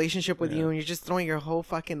have a relationship with Yeah. you, and you're just throwing your whole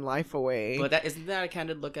fucking life away. But that isn't that a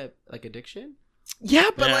candid look at like addiction? yeah,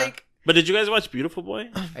 but Yeah. like, But did you guys watch Beautiful Boy?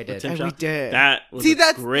 I did. Tim we Shaw? did. That was See, a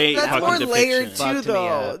that's great that's fucking more depiction. layered Fucked too, me though.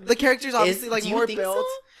 up. The character's obviously like do you more think built. so?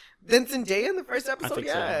 Than Zendaya in the first episode. think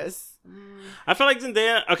so. Yes. I feel like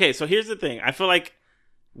Zendaya. Okay, so here's the thing. I feel like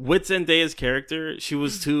with Zendaya's character, she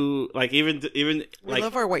was too like even We like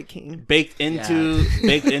love our white king. baked into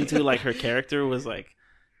like her character was like,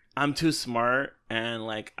 I'm too smart and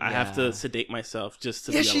like I have to Yeah. sedate myself just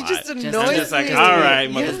to Yeah, be she alive. just I'm annoys just like, me. all right,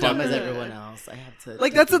 Yeah. As dumb as motherfucker. everyone else, I have to.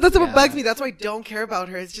 Like that's what yeah. bugs me. That's why I don't care about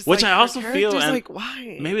her. It's just Which like, I her also feel, character's and like,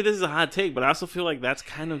 why? Maybe this is a hot take, but I also feel like that's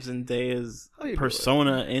kind of Zendaya's How you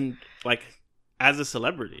persona in like as a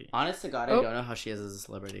celebrity. Honest to God, I Oh. don't know how she is as a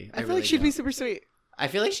celebrity. I feel really like she'd be don't. super sweet. I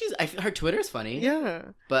feel like her Twitter's funny. Yeah.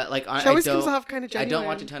 But like She always I comes don't. off kind of I genuine. don't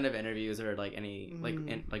watch a ton of interviews or like any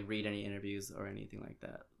Mm. like read any interviews or anything like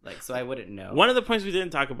that. Like so, I wouldn't know. One of the points we didn't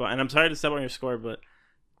talk about, and I'm sorry to step on your score, but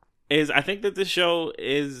is I think that this show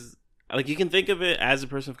is like you can think of it as a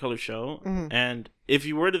person of color show, Mhm. and if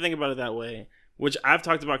you were to think about it that way, which I've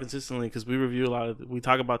talked about consistently because we review we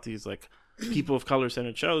talk about these like people of color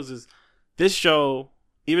centered shows, is this show,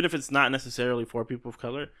 even if it's not necessarily for people of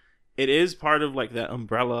color, it is part of like that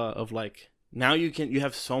umbrella of like now you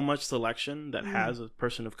have so much selection that has a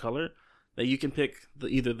person of color that you can pick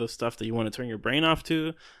either the stuff that you want to turn your brain off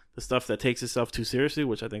to, the stuff that takes itself too seriously,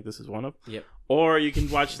 which I think this is one of. Yep. Or you can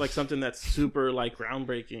watch like something that's super like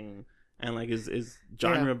groundbreaking and like is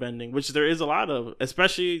genre bending, which there is a lot of,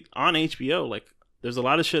 especially on HBO. Like there's a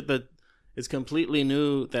lot of shit that is completely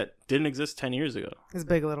new that didn't exist 10 years ago. Is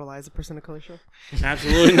Big Little Lies a person of color show?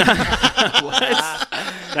 Absolutely not. What?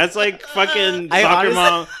 That's like fucking I soccer honestly-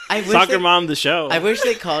 mom. I wish Soccer they- mom, the show. I wish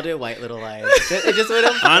they called it White Little Lies. It just would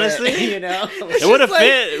have Honestly? you know. it would have like-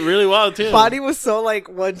 fit really well too. Body was so like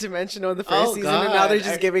one dimensional in the first Oh, season, and now God. they're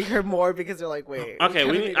just giving her more because they're like, wait. Okay, kinda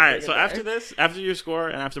we need need, to all right. bring So it after back. this, after your score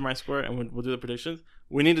and after my score, and we'll do the predictions.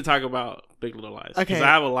 We need to talk about Big Little Lies because Okay. I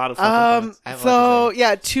have a lot of fucking thoughts. I have a lot So to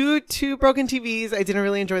yeah, two broken TVs. I didn't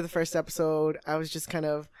really enjoy the first episode. I was just kind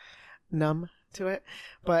of numb to it,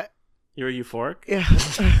 but You were euphoric. yeah,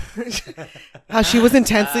 how she was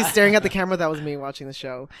intensely staring at the camera. That was me watching the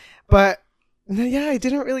show, but no, yeah, I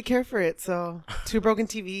didn't really care for it. So two broken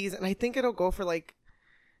TVs, and I think it'll go for like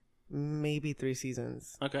maybe 3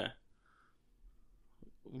 seasons. Okay.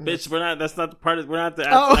 Bitch, we're not. That's not the part. We're not the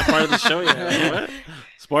Oh. that part of the show yet. What?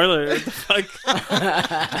 Spoiler. What the fuck?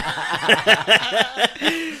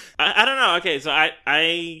 I don't know. Okay, so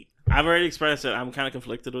I've already expressed it. I'm kind of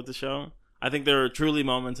conflicted with the show. I think there are truly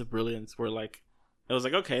moments of brilliance where like it was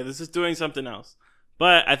like, okay, this is doing something else.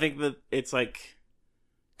 But I think that it's like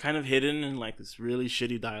kind of hidden in like this really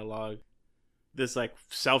shitty dialogue, this like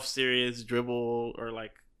self-serious dribble or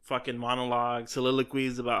like fucking monologues,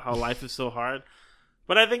 soliloquies about how life is so hard.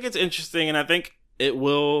 But I think it's interesting, and I think it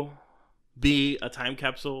will be a time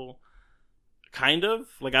capsule. Kind of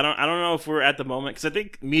like I don't know if we're at the moment, because I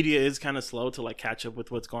think media is kind of slow to like catch up with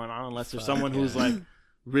what's going on unless there's someone who's like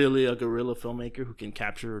really a guerrilla filmmaker who can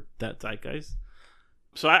capture that zeitgeist.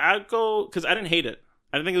 So I'd go, because I didn't hate it.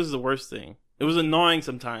 I didn't think it was the worst thing. It was annoying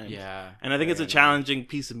sometimes. Yeah. And I think it's a challenging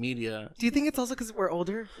piece of media. Do you think it's also because we're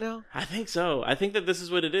older now? I think so. I think that this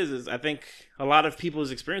is what it is I think a lot of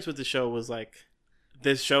people's experience with the show was like,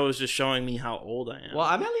 this show is just showing me how old I am. Well,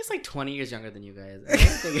 I'm at least like 20 years younger than you guys. I don't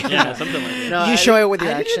think Yeah, something like that. No, You I- show it with your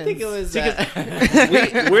I actions. didn't think it was See, 'cause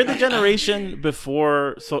that. we're the generation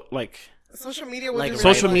before, so like Social media was Like,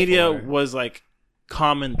 social right media before. was like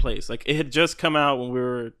commonplace. Like it had just come out when we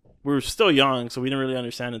were still young, so we didn't really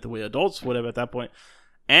understand it the way adults would have at that point.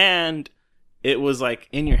 And it was like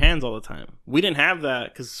in your hands all the time. We didn't have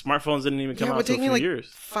that because smartphones didn't even come Yeah, it out would for a take me few like years.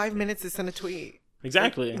 5 minutes to send a tweet.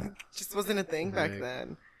 Exactly. Just wasn't a thing back Right.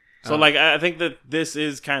 then. So like I think that this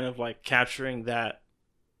is kind of like capturing that,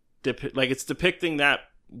 like it's depicting that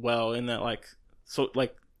well in that like so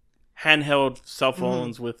like handheld cell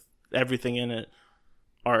phones with everything in it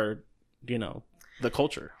are, you know, the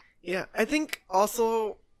culture. Yeah, I think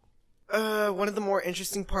also one of the more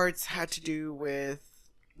interesting parts had to do with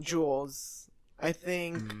Jules. I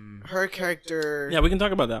think her character Yeah, we can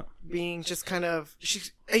talk about that. being just kind of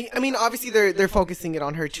I mean, obviously they're focusing it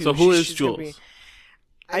on her too. So who is she's gonna Jules?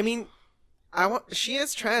 I mean, she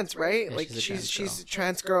is trans, right? Yeah, like she's a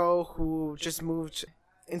trans girl who just moved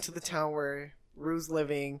into the town where Rue's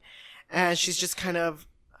living, and she's just kind of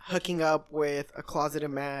hooking up with a closeted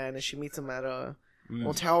man, and she meets him at a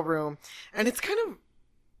motel room, and it's kind of,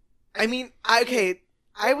 I mean,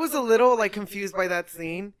 I was a little like confused by that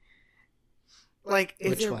scene. Like,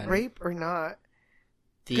 is Which it one? rape or not?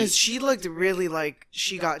 Because she looked really like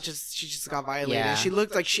she just got violated. Yeah. She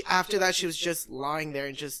looked like after that she was just lying there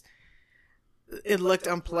and just it looked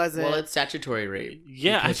unpleasant. Well, it's statutory rape.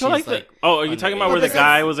 Yeah, I Because feel like she's, that. Oh, are you talking about where the underage.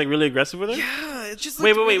 guy was like really aggressive with her? yeah, it just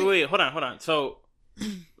Wait, looked really- wait. Hold on. So,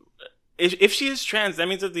 if she is trans, that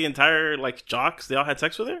means that the entire like jocks they all had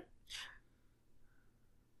sex with her.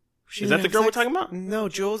 She Is that didn't the have girl we're sex? talking about? No,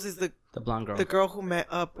 Jules is the blonde girl. girl who met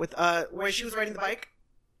up with where she was riding the bike.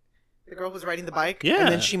 The girl who's riding the bike. Yeah. And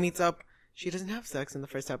then she meets up. She doesn't have sex in the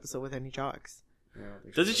first episode with any jocks.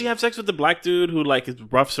 Doesn't she have sex with the black dude who like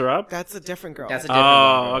roughs her up? That's a different girl. That's a different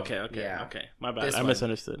Oh, girl. okay. Yeah. My bad. This I one.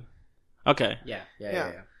 misunderstood. Okay, Yeah.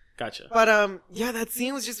 gotcha. But yeah, that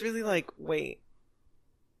scene was just really like, wait,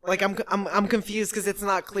 like I'm confused because it's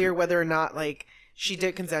not clear whether or not like she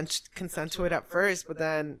did consent to it at first, but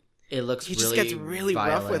then It looks he really just gets really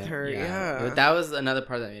rough with violent. her. Yeah. That was another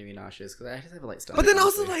part that made me nauseous because I just have like stomach. But then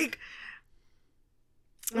also honestly. like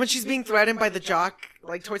when she's being threatened by the jock,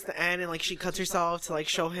 like towards the end, and like she cuts herself to like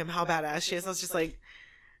show him how badass she is. I was just like,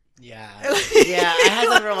 yeah, I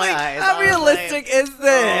had to roll my like, eyes. how I was realistic is like,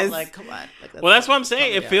 this? oh, like, come on. Like, Well, that's what I'm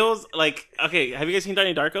saying. It Yeah. feels like okay. Have you guys seen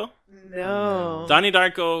Donnie Darko? no. Donnie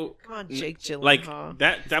Darko, Come on, Jake Gyllenhaal.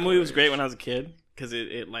 like that movie was great when I was a kid because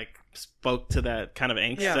it like spoke to that kind of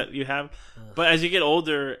angst Yeah. that you have. But as you get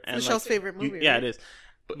older, and Michelle's like, favorite movie, yeah, right? it is.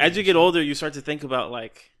 But as you get older, you start to think about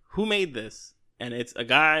like who made this, and it's a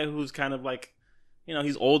guy who's kind of like, you know,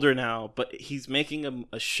 he's older now, but he's making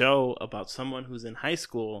a show about someone who's in high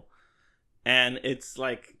school, and it's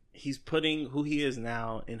like he's putting who he is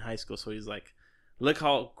now in high school. So he's like, look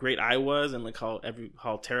how great I was, and look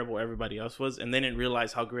how terrible everybody else was, and they didn't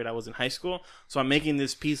realize how great I was in high school. So I'm making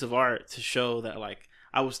this piece of art to show that like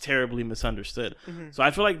I was terribly misunderstood. So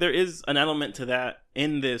I feel like there is an element to that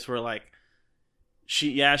in this where like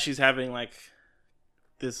she's having like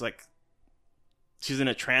this like she's in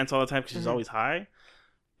a trance all the time because she's always high,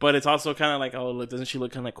 but it's also kind of like, oh look, doesn't she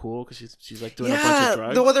look kind of cool because she's like doing a bunch of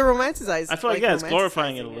drugs. the way they're romanticized. I feel like yeah, it's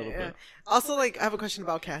glorifying it a little bit. Also, like I have a question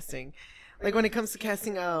about casting. Like when it comes to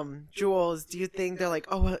casting, Jules, do you think they're like,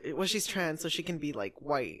 oh, well, she's trans, so she can be like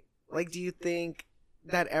white? Like, do you think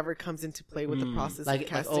that ever comes into play with the process of like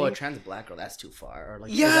casting? oh, a trans black girl, that's too far. Or like,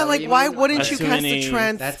 is yeah, that what like you why mean? wouldn't That's you too cast many- a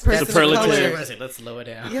trans That's person of superlative. color? Let's slow it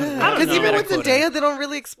down. Yeah, I don't because know. even Better with quota. Zendaya, they don't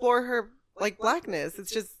really explore her like blackness.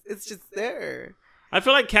 It's just there. I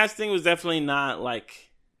feel like casting was definitely not like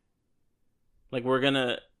we're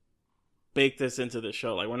gonna bake this into the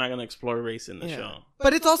show. Like we're not gonna explore race in the Yeah. show.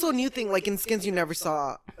 But it's also a new thing. Like in Skins, you never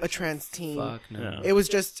saw a trans teen. Fuck no. Yeah. It was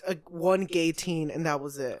just one gay teen, and that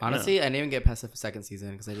was it. Honestly, I didn't even get past the second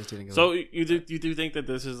season because I just didn't go. So you do think that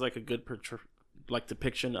this is like a good like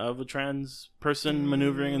depiction of a trans person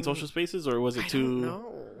maneuvering in social spaces, or was it I too? don't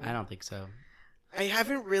know. I don't think so. I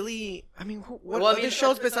haven't really. I mean, what Well, I other mean,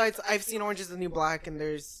 shows besides I've seen Orange Is the New Black and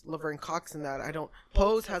there's Laverne Cox in that. I don't.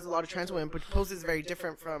 Pose has a lot of trans women, but Pose is very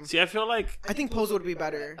different from. See, I feel like I think Pose would be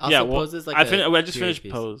better. Also, yeah, well, Pose is like I a just period finished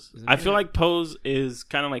piece, Pose. isn't I it? feel like Pose is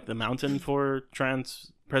kind of like the mountain for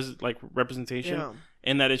trans representation, Yeah.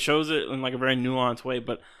 in that it shows it in like a very nuanced way.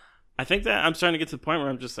 But I think that I'm starting to get to the point where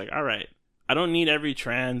I'm just like, all right, I don't need every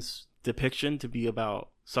trans depiction to be just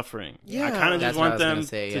suffering. Yeah. I kind of That's just what I want was gonna them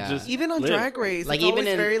say, to yeah. just Even on live. Drag Race, Like, it's even always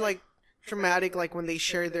in- very like traumatic. Like when they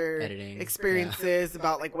share their Editing, experiences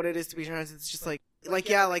about like what it is to be trans. It's just like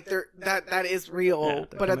yeah, like they're that is real. Yeah,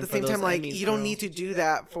 but at coming the for same those time, like Emmys, you don't bro. need to do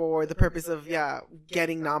that for the purpose of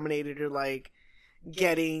getting nominated or like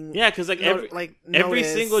getting Yeah, because like every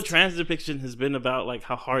noticed. single trans depiction has been about like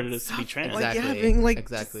how hard it is to be trans. Like, Exactly. being like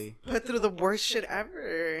Exactly. just put through the worst shit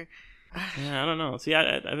ever. Yeah, I don't know. See,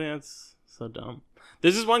 I think that's so dumb.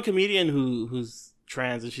 There's this one comedian who's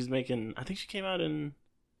trans and she's making. I think she came out in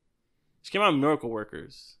Miracle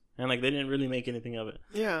Workers, and like they didn't really make anything of it.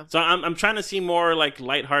 Yeah. So I'm trying to see more like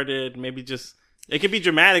lighthearted, maybe just it could be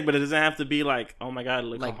dramatic, but it doesn't have to be like, oh my god,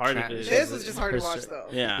 look Like how hard tra- it is. This was just hard to Her watch st- though.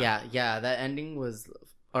 Yeah. That ending was,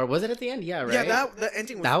 or was it at the end? Yeah, right. Yeah, that the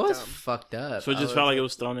ending was that was dumb. fucked up. So it just felt like it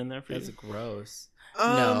was thrown in there for That's you. gross.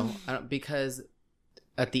 Um, No, I don't, because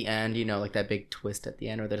at the end, you know, like that big twist at the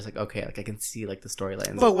end, where they're just like, okay, like I can see like the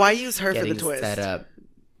storylines. But why use her for getting the twist? set up.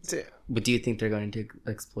 Too. But do you think they're going to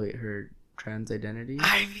exploit her trans identity,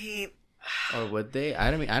 I mean, or would they? I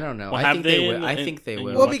don't know. Well, I have think they they in- will. I in- think they in-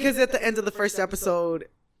 will. well, because at the end of the first episode,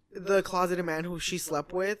 the closeted man who she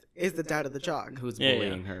slept with is the dad of the jock, Who's Yeah,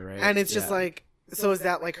 bullying her, right? and it's just Yeah. like, so is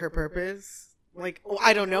that like her purpose? Like, well,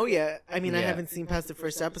 I don't know yet. I mean, I Yeah. haven't seen past the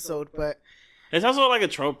first episode, but It's also like a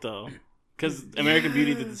trope though, because American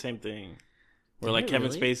Beauty did the same thing, where Did like it Kevin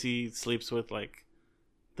really? Spacey sleeps with like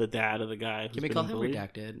the dad of the guy. Who's Can we been call him bullied.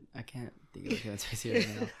 redacted? I can't think of Kevin Spacey right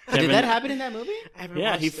now. Kevin- Did that happen in that movie? I haven't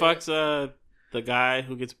Yeah, he watched it. fucks the guy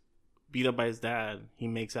who gets beat up by his dad. He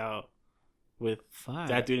makes out with Fuck.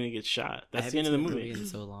 that dude and he gets shot. I That's the end haven't of the seen movie. in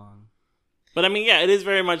so long. But I mean, yeah, it is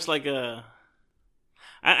very much like a.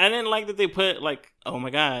 I didn't like that they put like, oh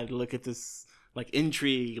my god, look at this like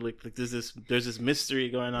intrigue, like there's this mystery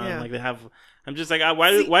going on. Yeah. Like they have. I'm just like,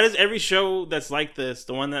 why does every show that's like this,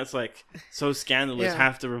 the one that's like so scandalous, Yeah.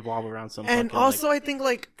 have to revolve around some? And fucking, also, like, I think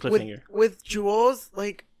like cliffhanger. with Jules,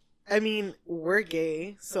 like, I mean, we're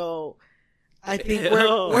gay, so I think Ew.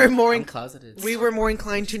 we're more I'm closeted. we were more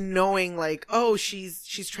inclined to knowing like, oh, she's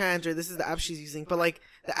trans or this is the app she's using, but like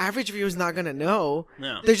the average viewer is not gonna know.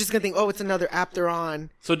 no. They're just gonna think, oh, it's another app they're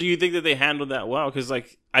on. So do you think that they handled that well? Because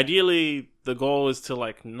like ideally, the goal is to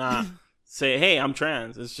like not say, hey, I'm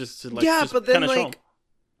trans. It's just to like yeah, just but then kinda show 'em. like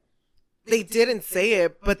they didn't say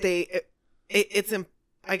it, but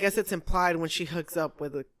I guess it's implied when she hooks up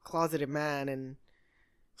with a closeted man, and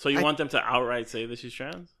So you I- want them to outright say that she's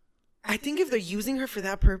trans? I think if they're using her for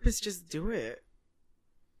that purpose, just do it.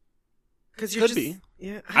 Because you're Could just, be.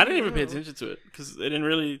 Yeah, I didn't even pay know. attention to it because it didn't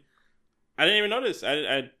really. I didn't even notice. I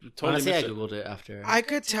totally Honestly, I missed it. googled it after. I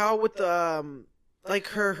could tell with the like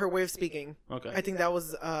her way of speaking. Okay. I think that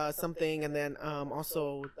was something, and then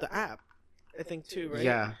also the app. I think too, right?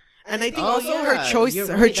 Yeah. And I think Oh, also yeah. her choice, You're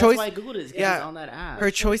her right. choice, That's why I googled it. 'Cause yeah. it's on that app. her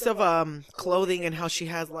choice of clothing and how she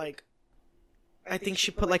has like, I think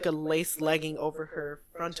she put like a lace legging over her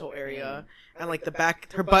frontal area, and like the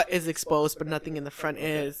back, her butt is exposed, but nothing in the front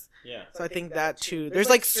is. Yeah. So I think that too. There's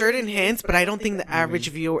like certain hints, but I don't think the average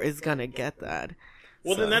viewer is gonna get that.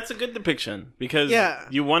 Well, then So- that's a good depiction because Yeah.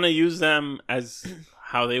 you want to use them as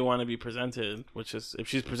how they want to be presented, which is if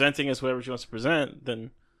she's presenting as whoever she wants to present,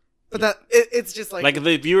 then But it's just like, like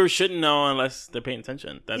the viewer shouldn't know unless they're paying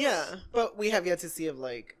attention. That's, yeah. But we have yet to see if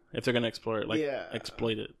like, if they're gonna explore it, like Yeah.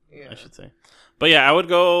 exploit it, Yeah. I should say. But yeah, I would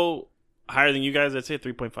go higher than you guys. I'd say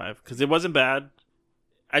 3.5 because it wasn't bad.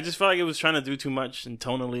 I just felt like it was trying to do too much, and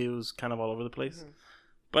tonally it was kind of all over the place. Mm-hmm.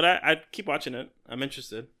 But I'd keep watching it. I'm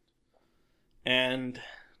interested. And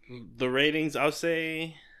the ratings, I'll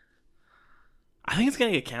say, I think it's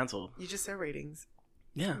gonna get canceled. you just said ratings.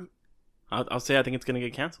 Yeah, I'll say I think it's gonna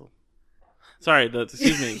get canceled. Sorry,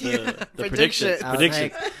 excuse me, the prediction, Prediction. I was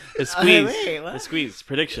prediction, like, the squeeze, wait, what? the squeeze,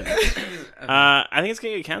 prediction. I think it's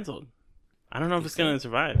gonna get canceled. I don't know if it's gonna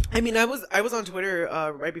survive. I mean, I was on Twitter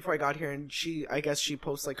right before I got here, and I guess she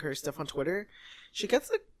posts like her stuff on Twitter. She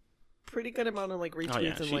gets a pretty good amount of like retweets Oh,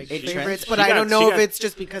 yeah, and she- like she- favorites, she but got- I don't know she if got- it's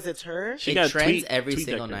just because it's her. She it got trends tweet- every tweet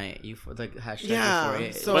single vector. night. You like hashtag Yeah,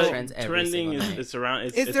 Euphoria. so- it But trends every trending single is night. it's around.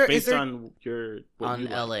 It's, Is it's there- based is there- on what on you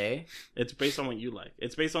like. LA. It's based on what you like.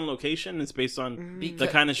 It's based on location. It's based on Mm. the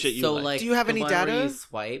kind of shit you so like. Do you have the any one where data? you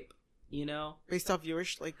swipe you know. Based off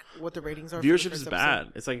viewers, like what the ratings are. for the Viewership first is episode.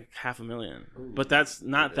 bad. It's like 500,000, Ooh. but that's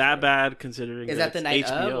not that bad considering. Is that the it's night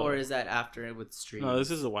HBO. of, or is that after it with stream? No,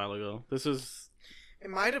 this is a while ago. This is It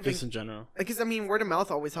might have been just in general. because I mean word of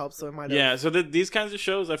mouth always helps, so it might have. Yeah, so these kinds of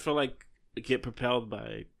shows, I feel like get propelled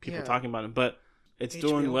by people Yeah. talking about it, but it's HBO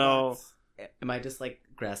doing well. Max. Am I just like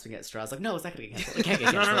grasping at straws? Like, no, it's not gonna get canceled. It can't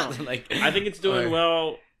get No, no, canceled. no. Like, I think it's doing or-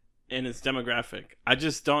 well in its demographic. I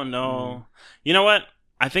just don't Mm. know. You know what?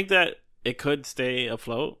 I think that it could stay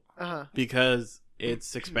afloat Uh-huh. because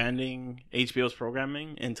it's expanding HBO's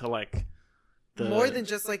programming into like the More than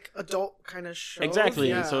just like adult kind of shows. exactly.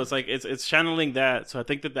 Yeah. So it's like it's channeling that. So I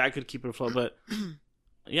think that could keep it afloat. But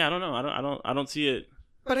yeah, I don't know. I don't see it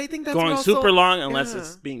But I think that's going what also, super long unless yeah.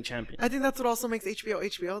 it's being championed. I think that's what also makes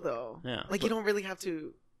HBO though. Yeah, Like but- you don't really have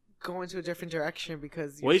to go into a different direction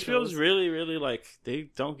because Well, your HBO's shows- really, really like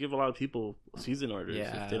they don't give a lot of people season orders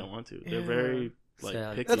Yeah. if they don't want to. They're Yeah. very like So,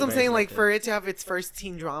 picky. That's what I'm very saying. Like selective. for it to have its first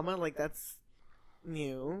teen drama, like that's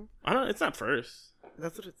new. I don't. It's not first.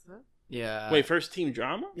 That's what it's not. yeah. Wait, first team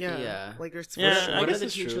drama? Yeah. Yeah. Like there's Yeah, first I What guess other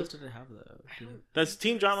it's TV true. shows did it have though? That's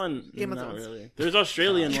team drama. Game of Not Thrones. really. There's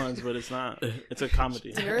Australian ones, but it's not. It's a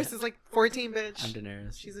comedy. Daenerys is like 14, bitch. I'm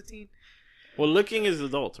Daenerys. She's a teen. Well, Looking is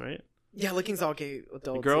adults, right? Yeah, Looking's all gay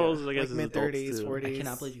adults. girls, yeah. I guess, is like adults, mid-30s, too. 40s. I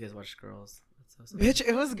cannot believe you guys watched Girls. That's so sad. Bitch,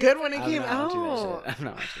 it was good when it I'm came not watching that out. shit. I'm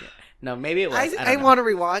not watching it. No, maybe it was. I want to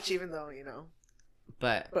rewatch, even though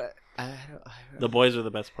but but I don't. The boys are the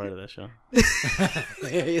best part of that show. He's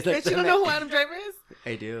like, bitch, you don't know who Adam Driver is?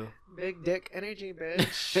 I do. Big dick energy,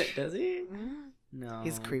 bitch. Does he? Mhm. No.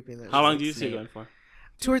 He's creepy. Though. How long like do you see it Snape. going for?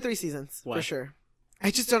 2 or 3 seasons Why? for sure. I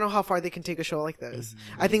just don't know how far they can take a show like this.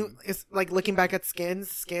 I think it's like looking back at Skins.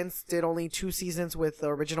 Skins did only 2 seasons with the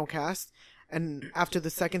original cast, and after the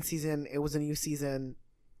second season, it was a new season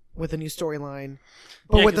with a new storyline,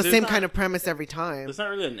 but Yeah, with 'cause the there's same not- kind of premise every time. There's not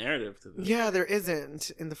really a narrative to this. Yeah, there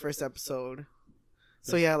isn't in the first episode.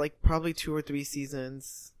 So yeah, like probably 2 or 3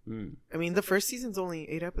 seasons. Mm. I mean, the first season's only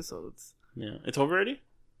 8 episodes. Yeah, it's over already.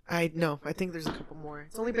 I think there's a couple more.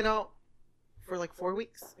 It's only been out for like 4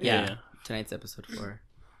 weeks. Yeah. Tonight's episode 4,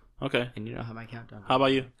 Okay. and you know how my countdown. How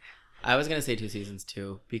about you? I was gonna say 2 seasons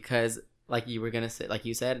too, because like you were gonna say, like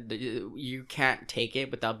you said, you can't take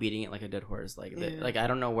it without beating it like a dead horse. Like, Yeah. like I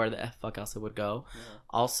don't know where the fuck else it would go.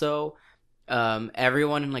 Also,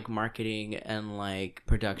 everyone in like marketing and like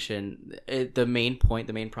production, the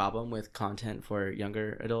main problem with content for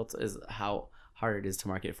younger adults is how hard it is to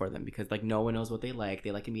market for them, because like no one knows what they like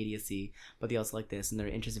immediacy, but they also like this, and their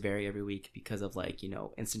interests vary every week because of like, you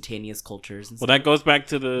know, instantaneous cultures and Well, that goes back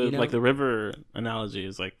to the You know? like the river analogy.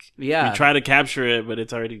 Is like Yeah. you try to capture it, but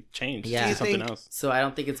it's already changed Yeah. to Do you something think- else. So I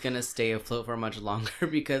don't think it's gonna stay afloat for much longer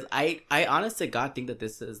because I honest to God think that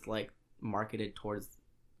this is like marketed towards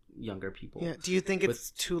younger people. Yeah. Do you think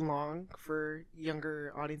it's too long for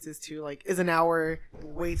younger audiences too? Like, is an hour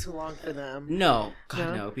way too long for them? No, God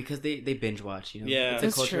No? no, because they binge watch. You know, Yeah. it's a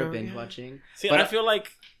That's culture of true, binge yeah. watching. See, But I feel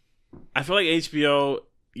like HBO.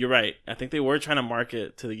 You're right. I think they were trying to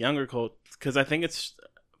market to the younger cult because I think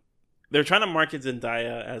they're trying to market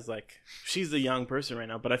Zendaya as like she's the young person right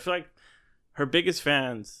now. But I feel like her biggest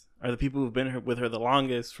fans are the people who've been with her the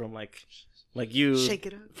longest, from like you Shake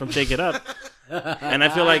it up. from Shake It Up. And I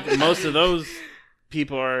feel like most of those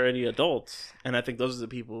people are already adults, and I think those are the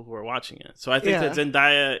people who are watching it. So I think that Yeah.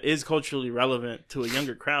 Zendaya is culturally relevant to a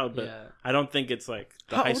younger crowd, but Yeah. I don't think it's like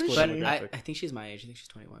the How high old school is But she? demographic. I think she's my age. I think she's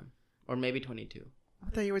 21 or maybe 22. I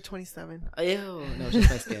thought you were 27. Ew, no, it's just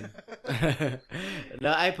my skin. No,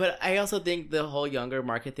 I also think the whole younger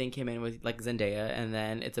market thing came in with like Zendaya, and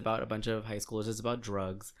then it's about a bunch of high schoolers. It's about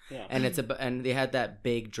drugs, Yeah. and and they had that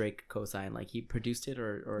big Drake cosign, like he produced it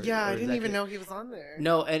or Yeah, I or didn't even executive- know he was on there.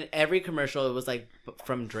 No, and every commercial it was like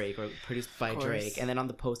from Drake or produced by Of course. Drake, and then on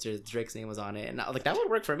the posters Drake's name was on it, and I was like, that would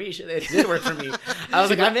work for me. It did work for me. I was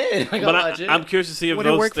like, I'm in. Like, But I'll watch it. I'm curious to see if Would it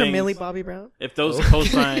those work things, for Millie Bobby Brown? if those Oh.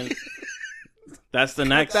 cosign. That's the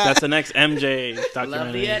next. that. That's the next MJ Love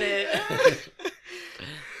documentary. the edit.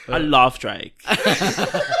 I love Drake.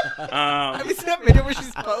 Have you seen that video where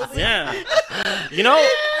she's posing? Yeah, you know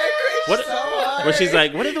what? So hard. Where she's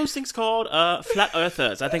like, "What are those things called? Flat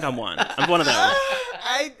earthers." I think I'm one. I'm one of those.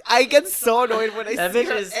 I get so annoyed when I That see bitch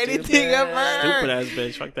her is anything stupid. ever. Stupid ass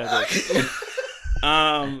bitch. Fuck that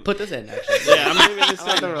bitch. Put this in, actually. Yeah, I'm leaving this I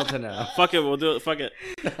want the in. world to know. Fuck it. We'll do it. Fuck it.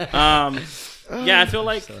 Yeah, I feel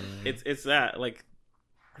like So annoying. it's that like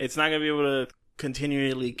it's not gonna be able to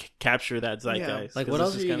continually capture that zeitgeist. Like, 'cause what it's else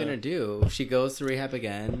are just you gonna- gonna do? She goes to rehab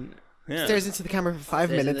again. Yeah. Stares into the camera for 5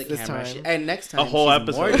 stares at minutes the this camera. time. And next time, A whole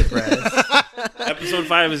she's more episode. depressed. Episode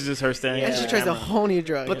 5 is just her standing. And at she the tries a camera. whole new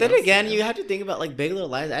drug. But then again, you have to think about like Big Little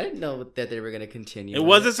Lies. I didn't know that they were gonna continue. It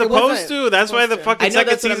wasn't supposed wasn't to. That's why the supposed to. fucking second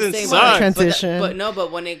that's what I'm season saying, sucked. Transition.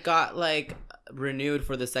 But when it got like renewed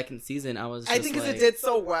for the second season, I was. Just I think because like, it did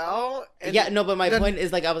so well. And Yeah, no, but my then- point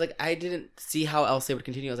is like I was like I didn't see how else they would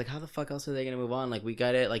continue. I was like, how the fuck else are they gonna move on? Like we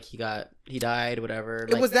got it. Like he died, whatever.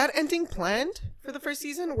 Like, was that ending planned for the first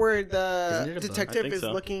season where the Isn't it a book? detective I think is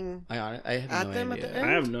so. looking? I have at no them at idea. the end?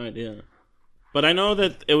 I have no idea. But I know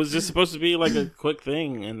that it was just supposed to be like a quick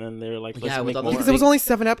thing, and then they're like, let's Yeah, with make all more. those Because it was only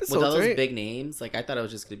 7 With episodes, all those right? big names, like I thought it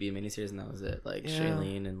was just gonna be a miniseries and that was it. Like Yeah.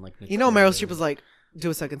 Shailene and like You know, Nicole. Meryl Streep was like, do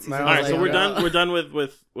a second season. Meryl All right, so like, we're no. done. We're done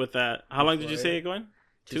with that. How long did you say it going?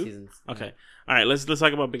 2 two? seasons. Okay. All right, let's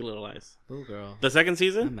talk about Big Little Lies. Oh girl, The second I'm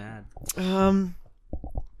season, mad.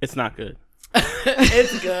 it's not good.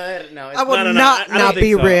 It's good. No, it's I will No, not I don't think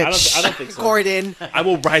be so. rich. I don't think so. Gordon, I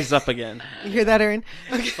will rise up again. you hear that, Aaron?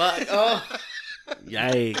 fuck. Oh,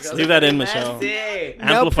 Yikes! Leave that in, Michelle. Nasty.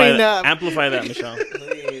 Amplify No that. prenup. Amplify that, Michelle.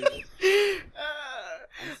 Please.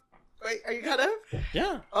 Wait, are you caught up?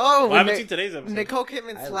 Yeah. Oh, Well, I haven't Nic- seen today's episode. Nicole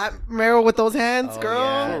Kidman slapped Meryl with those hands, Oh, girl.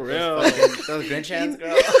 yeah. For real. Those Grinch hands,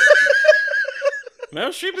 girl. Meryl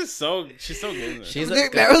Streep is she's so good. In this. She's a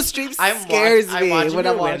Dude, good- Meryl Streep scares me watching when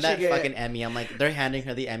her I'm win watching that it. fucking Emmy. I'm like, they're handing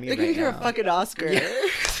her the Emmy They're right giving her now. a fucking Oscar. Yeah.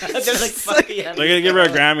 They're like, fuck yeah. They're gonna give her a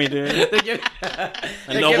Grammy, dude. They're giving,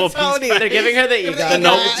 A Nobel Peace Tony. Prize. they're giving her the Give The her EGOT.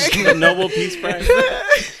 Nobel, the Nobel Peace Prize.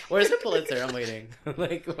 Where's her Pulitzer? I'm waiting.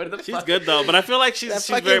 Like, what the She's fuck? good though, but I feel like That she's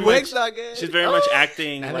fucking very wig's much not good. she's very much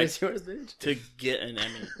acting And like there's yours, bitch. to get an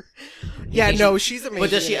Emmy. Yeah, think no, she- she's amazing. But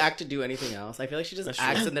does she in it. act to do anything else? I feel like she just That's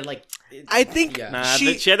acts true. and they're like. I think Yeah. Nah,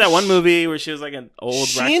 She- she had that one movie where she was like an old.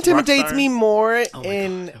 she rock intimidates star. me more Oh my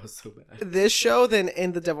in God, that was so bad. this show than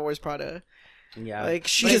in The Devil Wears Prada. Yeah, Like,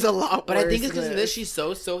 she But is a lot But I think worse it's because in of this. this. She's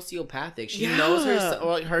so sociopathic. She Yeah. knows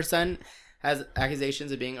her son has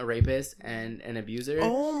accusations of being a rapist and an abuser.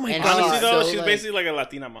 Oh my And God. Honestly she's though, so, she's like- basically like a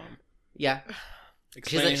Latina mom. Yeah,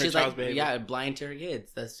 Explaining her child's behavior. yeah, blind to her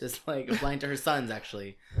kids. That's just like blind to her sons.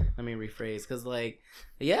 Actually, let me rephrase because like,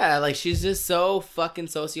 yeah, like she's just so fucking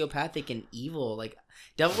sociopathic and evil. Like,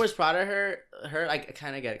 Devil Wears Prada. Her, I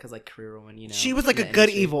kind of get it because like career woman, you know. She was like in a the good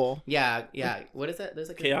industry. evil. Yeah, yeah. What is that? There's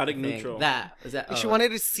like a Chaotic thing. neutral. That is that. She oh.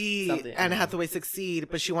 wanted to see Something, Anne I know. Hathaway succeed,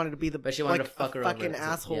 but she wanted to be the But she wanted like, to fuck a her fucking over.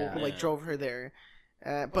 asshole Yeah. who like Yeah. drove her there.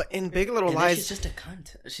 But in Big Little And then Lies, she's just a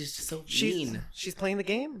cunt. She's just so she's mean. she's playing the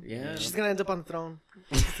game. Yeah. She's gonna end up on the throne.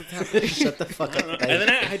 Shut the fuck I don't know. up. And then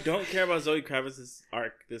I don't care about Zoe Kravitz's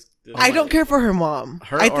arc. This I don't care for her mom.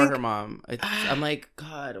 Her I or think her mom. I'm like,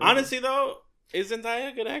 God. Honestly though, is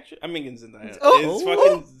Zendaya a good actress? I mean, Zendaya Oh. is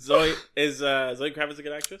fucking Zoe. Is Zoe Kravitz a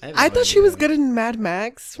good actress? have I no thought she was idea. good in Mad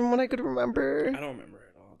Max, from what I could remember. I don't remember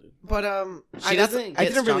it at all, dude. But She doesn't I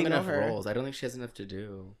get didn't strong really know enough her. roles. I don't think she has enough to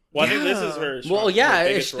do. Well, I think this Yeah. is her. Well, yeah, her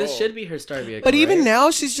biggest this role. should be her star vehicle. But even right?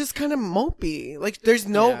 now, she's just kind of mopey. Like, there's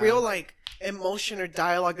no Yeah. real like emotion or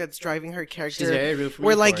dialogue that's driving her character. she's very rude for me.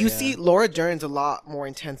 Where like for it, you yeah. see Laura Dern's a lot more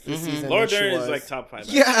intense this Mhm. season. Laura than she Dern is was. like top 5.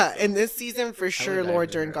 Yeah, in this season for sure, die Laura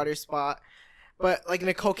for Dern her. got her spot. But like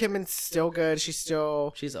Nicole Kidman's still good. She's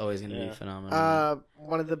still she's always gonna Yeah. be phenomenal.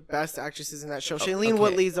 one of the best actresses in that show. Shailene okay.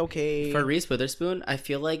 Woodley's okay. For Reese Witherspoon, I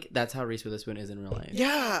feel like that's how Reese Witherspoon is in real life.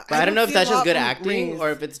 Yeah, But I don't know if see that's a just lot good from acting Reese. or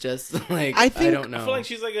if it's just like I I think- don't know. I feel like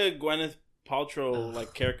she's like a Gwyneth Paltrow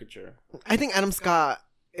like caricature. I think Adam Scott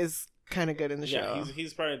is kind of good in the Yeah, show.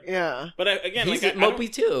 he's probably. Yeah, But again, he's like I don't-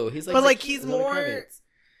 mopey too. He's like, But, like, he's Zoe more- Kravitz.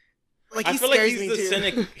 like I he feel like scares he's me the too.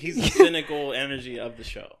 cynic. He's the cynical energy of the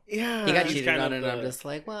show. Yeah, He got He's cheated kind on, of and I'm the- just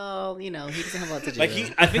like, well, you know, he doesn't have a lot to do. Like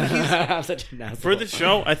I think he's I'm such an asshole. for the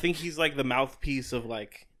show. I think he's like the mouthpiece of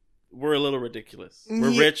like we're a little ridiculous. We're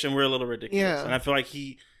Yeah. rich and we're a little ridiculous. Yeah. And I feel like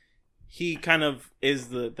he kind of is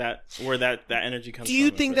that where that energy comes. Do you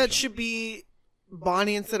from think for the that show. should be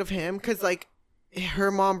Bonnie instead of him? Because like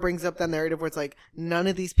her mom brings up that narrative where it's like none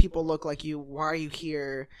of these people look like you. Why are you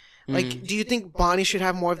here? Like, Mhm. do you think Bonnie should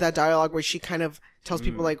have more of that dialogue where she kind of tells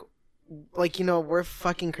people Mm. like you know we're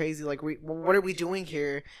fucking crazy. Like what are we doing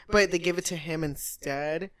here? But they give it to him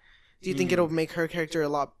instead. Do you think Mm. it'll make her character a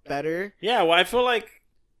lot better? Yeah, well, I feel like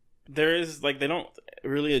there is like they don't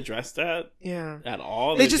really address that Yeah. at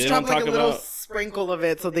all. They just don't drop like a talk little about- spread of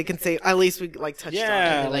it so they can say at least we like touched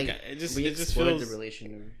Yeah, on it. like Like, it just we it just explored feels. the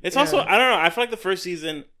relation. It's Yeah. also I don't know. I feel like the first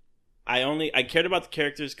season, I cared about the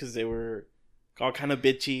characters because they were all kind of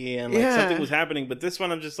bitchy and like Yeah. something was happening. But this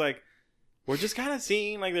one, I'm just like, we're just kind of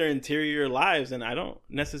seeing like their interior lives, and I don't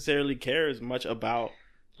necessarily care as much about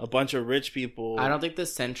a bunch of rich people. I don't think the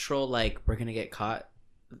central like we're gonna get caught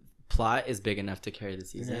plot is big enough to carry the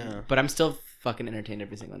season. Yeah. But I'm still fucking entertained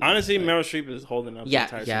every single night. Honestly, Like, Meryl Streep is holding up the yeah,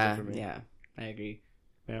 entire yeah, season for me. yeah. I agree.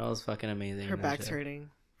 Meryl's fucking amazing. Her in that back's show. hurting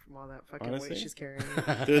from all that fucking Honestly? weight she's carrying.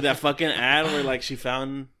 Dude, that fucking ad where like she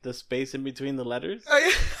found the space in between the letters. Oh, yeah.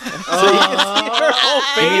 So you can see her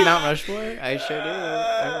whole Maybe face. Mount Rushmore? I sure do.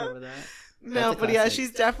 I remember that. No, That's a but yeah, classic.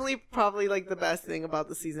 she's definitely probably like the best thing about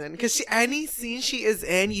the season because any scene she is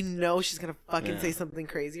in, you know she's gonna fucking Yeah. say something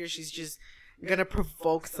crazy or she's just gonna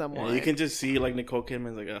provoke someone. Yeah, you can just see like Nicole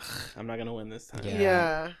Kidman's like, ugh, I'm not gonna win this time. Yeah.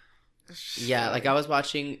 Yeah. Yeah, like I was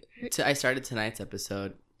watching. I started tonight's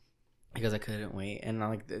episode because I couldn't wait, and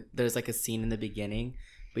like there's like a scene in the beginning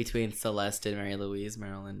between Celeste and Mary Louise,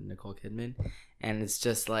 Marilyn, Nicole Kidman, and it's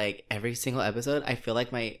just like every single episode, I feel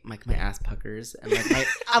like my ass puckers and like my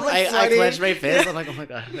I'm, like, I sweating. clench my fist. I'm like, oh my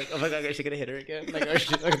god, is she gonna hit her again? Like, oh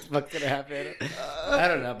shit, what the fuck's gonna happen? I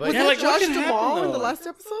don't know, but Was Yeah, that like, what Josh can Duhamel happen, in the though? last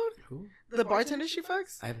episode? Who? The bartender she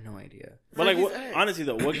fucks? I have no idea. But like, Fergie's ex. honestly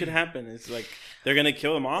though, what could happen is like they're gonna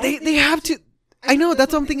kill them all. They have to. I know,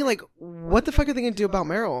 that's what I'm thinking. Like, what the fuck are they gonna do about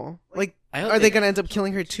Meryl? Like, I hope are they gonna end up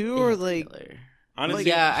killing her too, or like? honestly,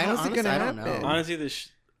 yeah, how's it honestly, gonna I don't happen? know. honestly,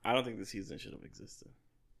 I don't think the season should have existed.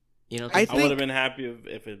 You know, I I think- would have been happy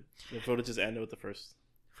if it would have just ended with the first.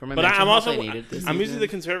 for my But mental I'm health, also I needed this I'm usually season. the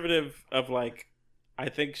conservative of like, I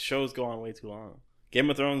think shows go on way too long. Game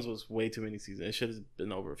of Thrones was way too many seasons. It should have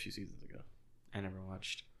been over a few seasons ago. I never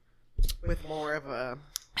watched. With more of a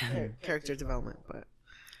character development, but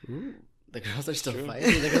Ooh, the girls are still True.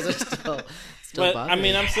 fighting. The girls are still But I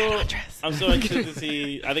mean, bothering. I'm so interested to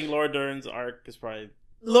see. I think Laura Dern's arc is probably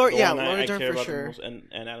Laura, the yeah, one that Laura I Dern care for about the sure. most,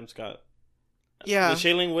 and Adam Scott. Yeah, The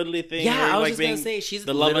Shailene Woodley thing. Yeah, where, I was like, just gonna being say she's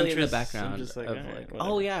the love literally in the interest. background. I'm just like, of, alright, like, whatever.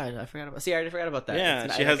 oh yeah, I forgot about. See, I already forgot about that. Yeah,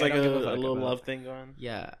 It's she not- has I like a don't give fuck little about- love thing going.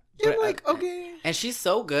 Yeah, yeah, but, like okay. and she's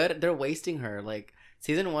so good. They're wasting her. Like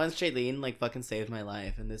season 1, Shailene like fucking saved my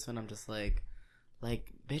life, and this one I'm just like,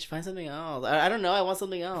 bitch, find something else. I don't know. I want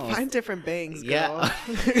something else. Find different bangs, girl. Yeah.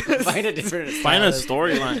 Find a different. Find a style.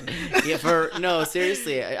 storyline. Yeah, no,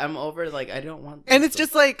 seriously, I'm over. Like I don't want. And this it's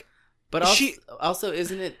just like But also, She- also,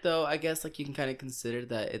 isn't it though? I guess like you can kind of consider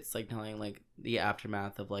that it's like telling like the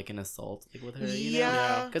aftermath of like an assault like, with her. You know?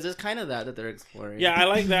 yeah. Because there's kind of that they're exploring. Yeah, I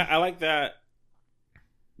like that. I like that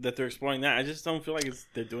they're exploring that. I just don't feel like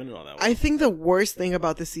they're doing it all that way. I think the worst thing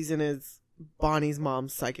about this season is Bonnie's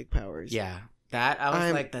mom's psychic powers. Yeah, that I was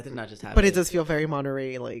I'm- like, that did not just happen. But it does feel very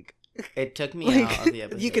Monterey, like, It took me like out of the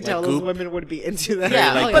episode. you could Like, tell Goop. those women would be into that.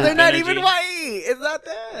 Yeah, Like, oh, but yeah. they're not energy. even white. It's not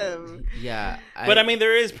them. Yeah, But I mean,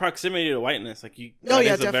 there is proximity to whiteness. Like you, Oh, that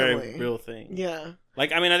yeah, is a very definitely. real thing. Yeah.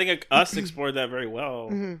 Like I mean, I think Us explored that very well,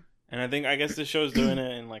 hmm and I guess the show's doing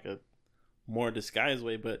it in like a more disguised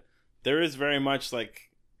way. But there is very much like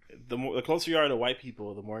the closer you are to white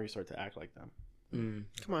people, the more you start to act like them. Mm.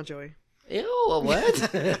 Come on, Joey. Ew, what?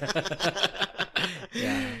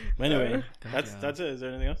 Yeah. But anyway, God, that's it. Is there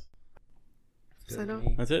anything else? Sign off.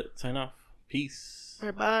 That's it. Sign off. Peace. All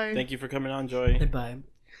right, bye. Thank you for coming on, Joy. Goodbye.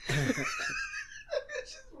 It's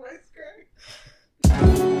just voice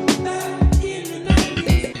crack.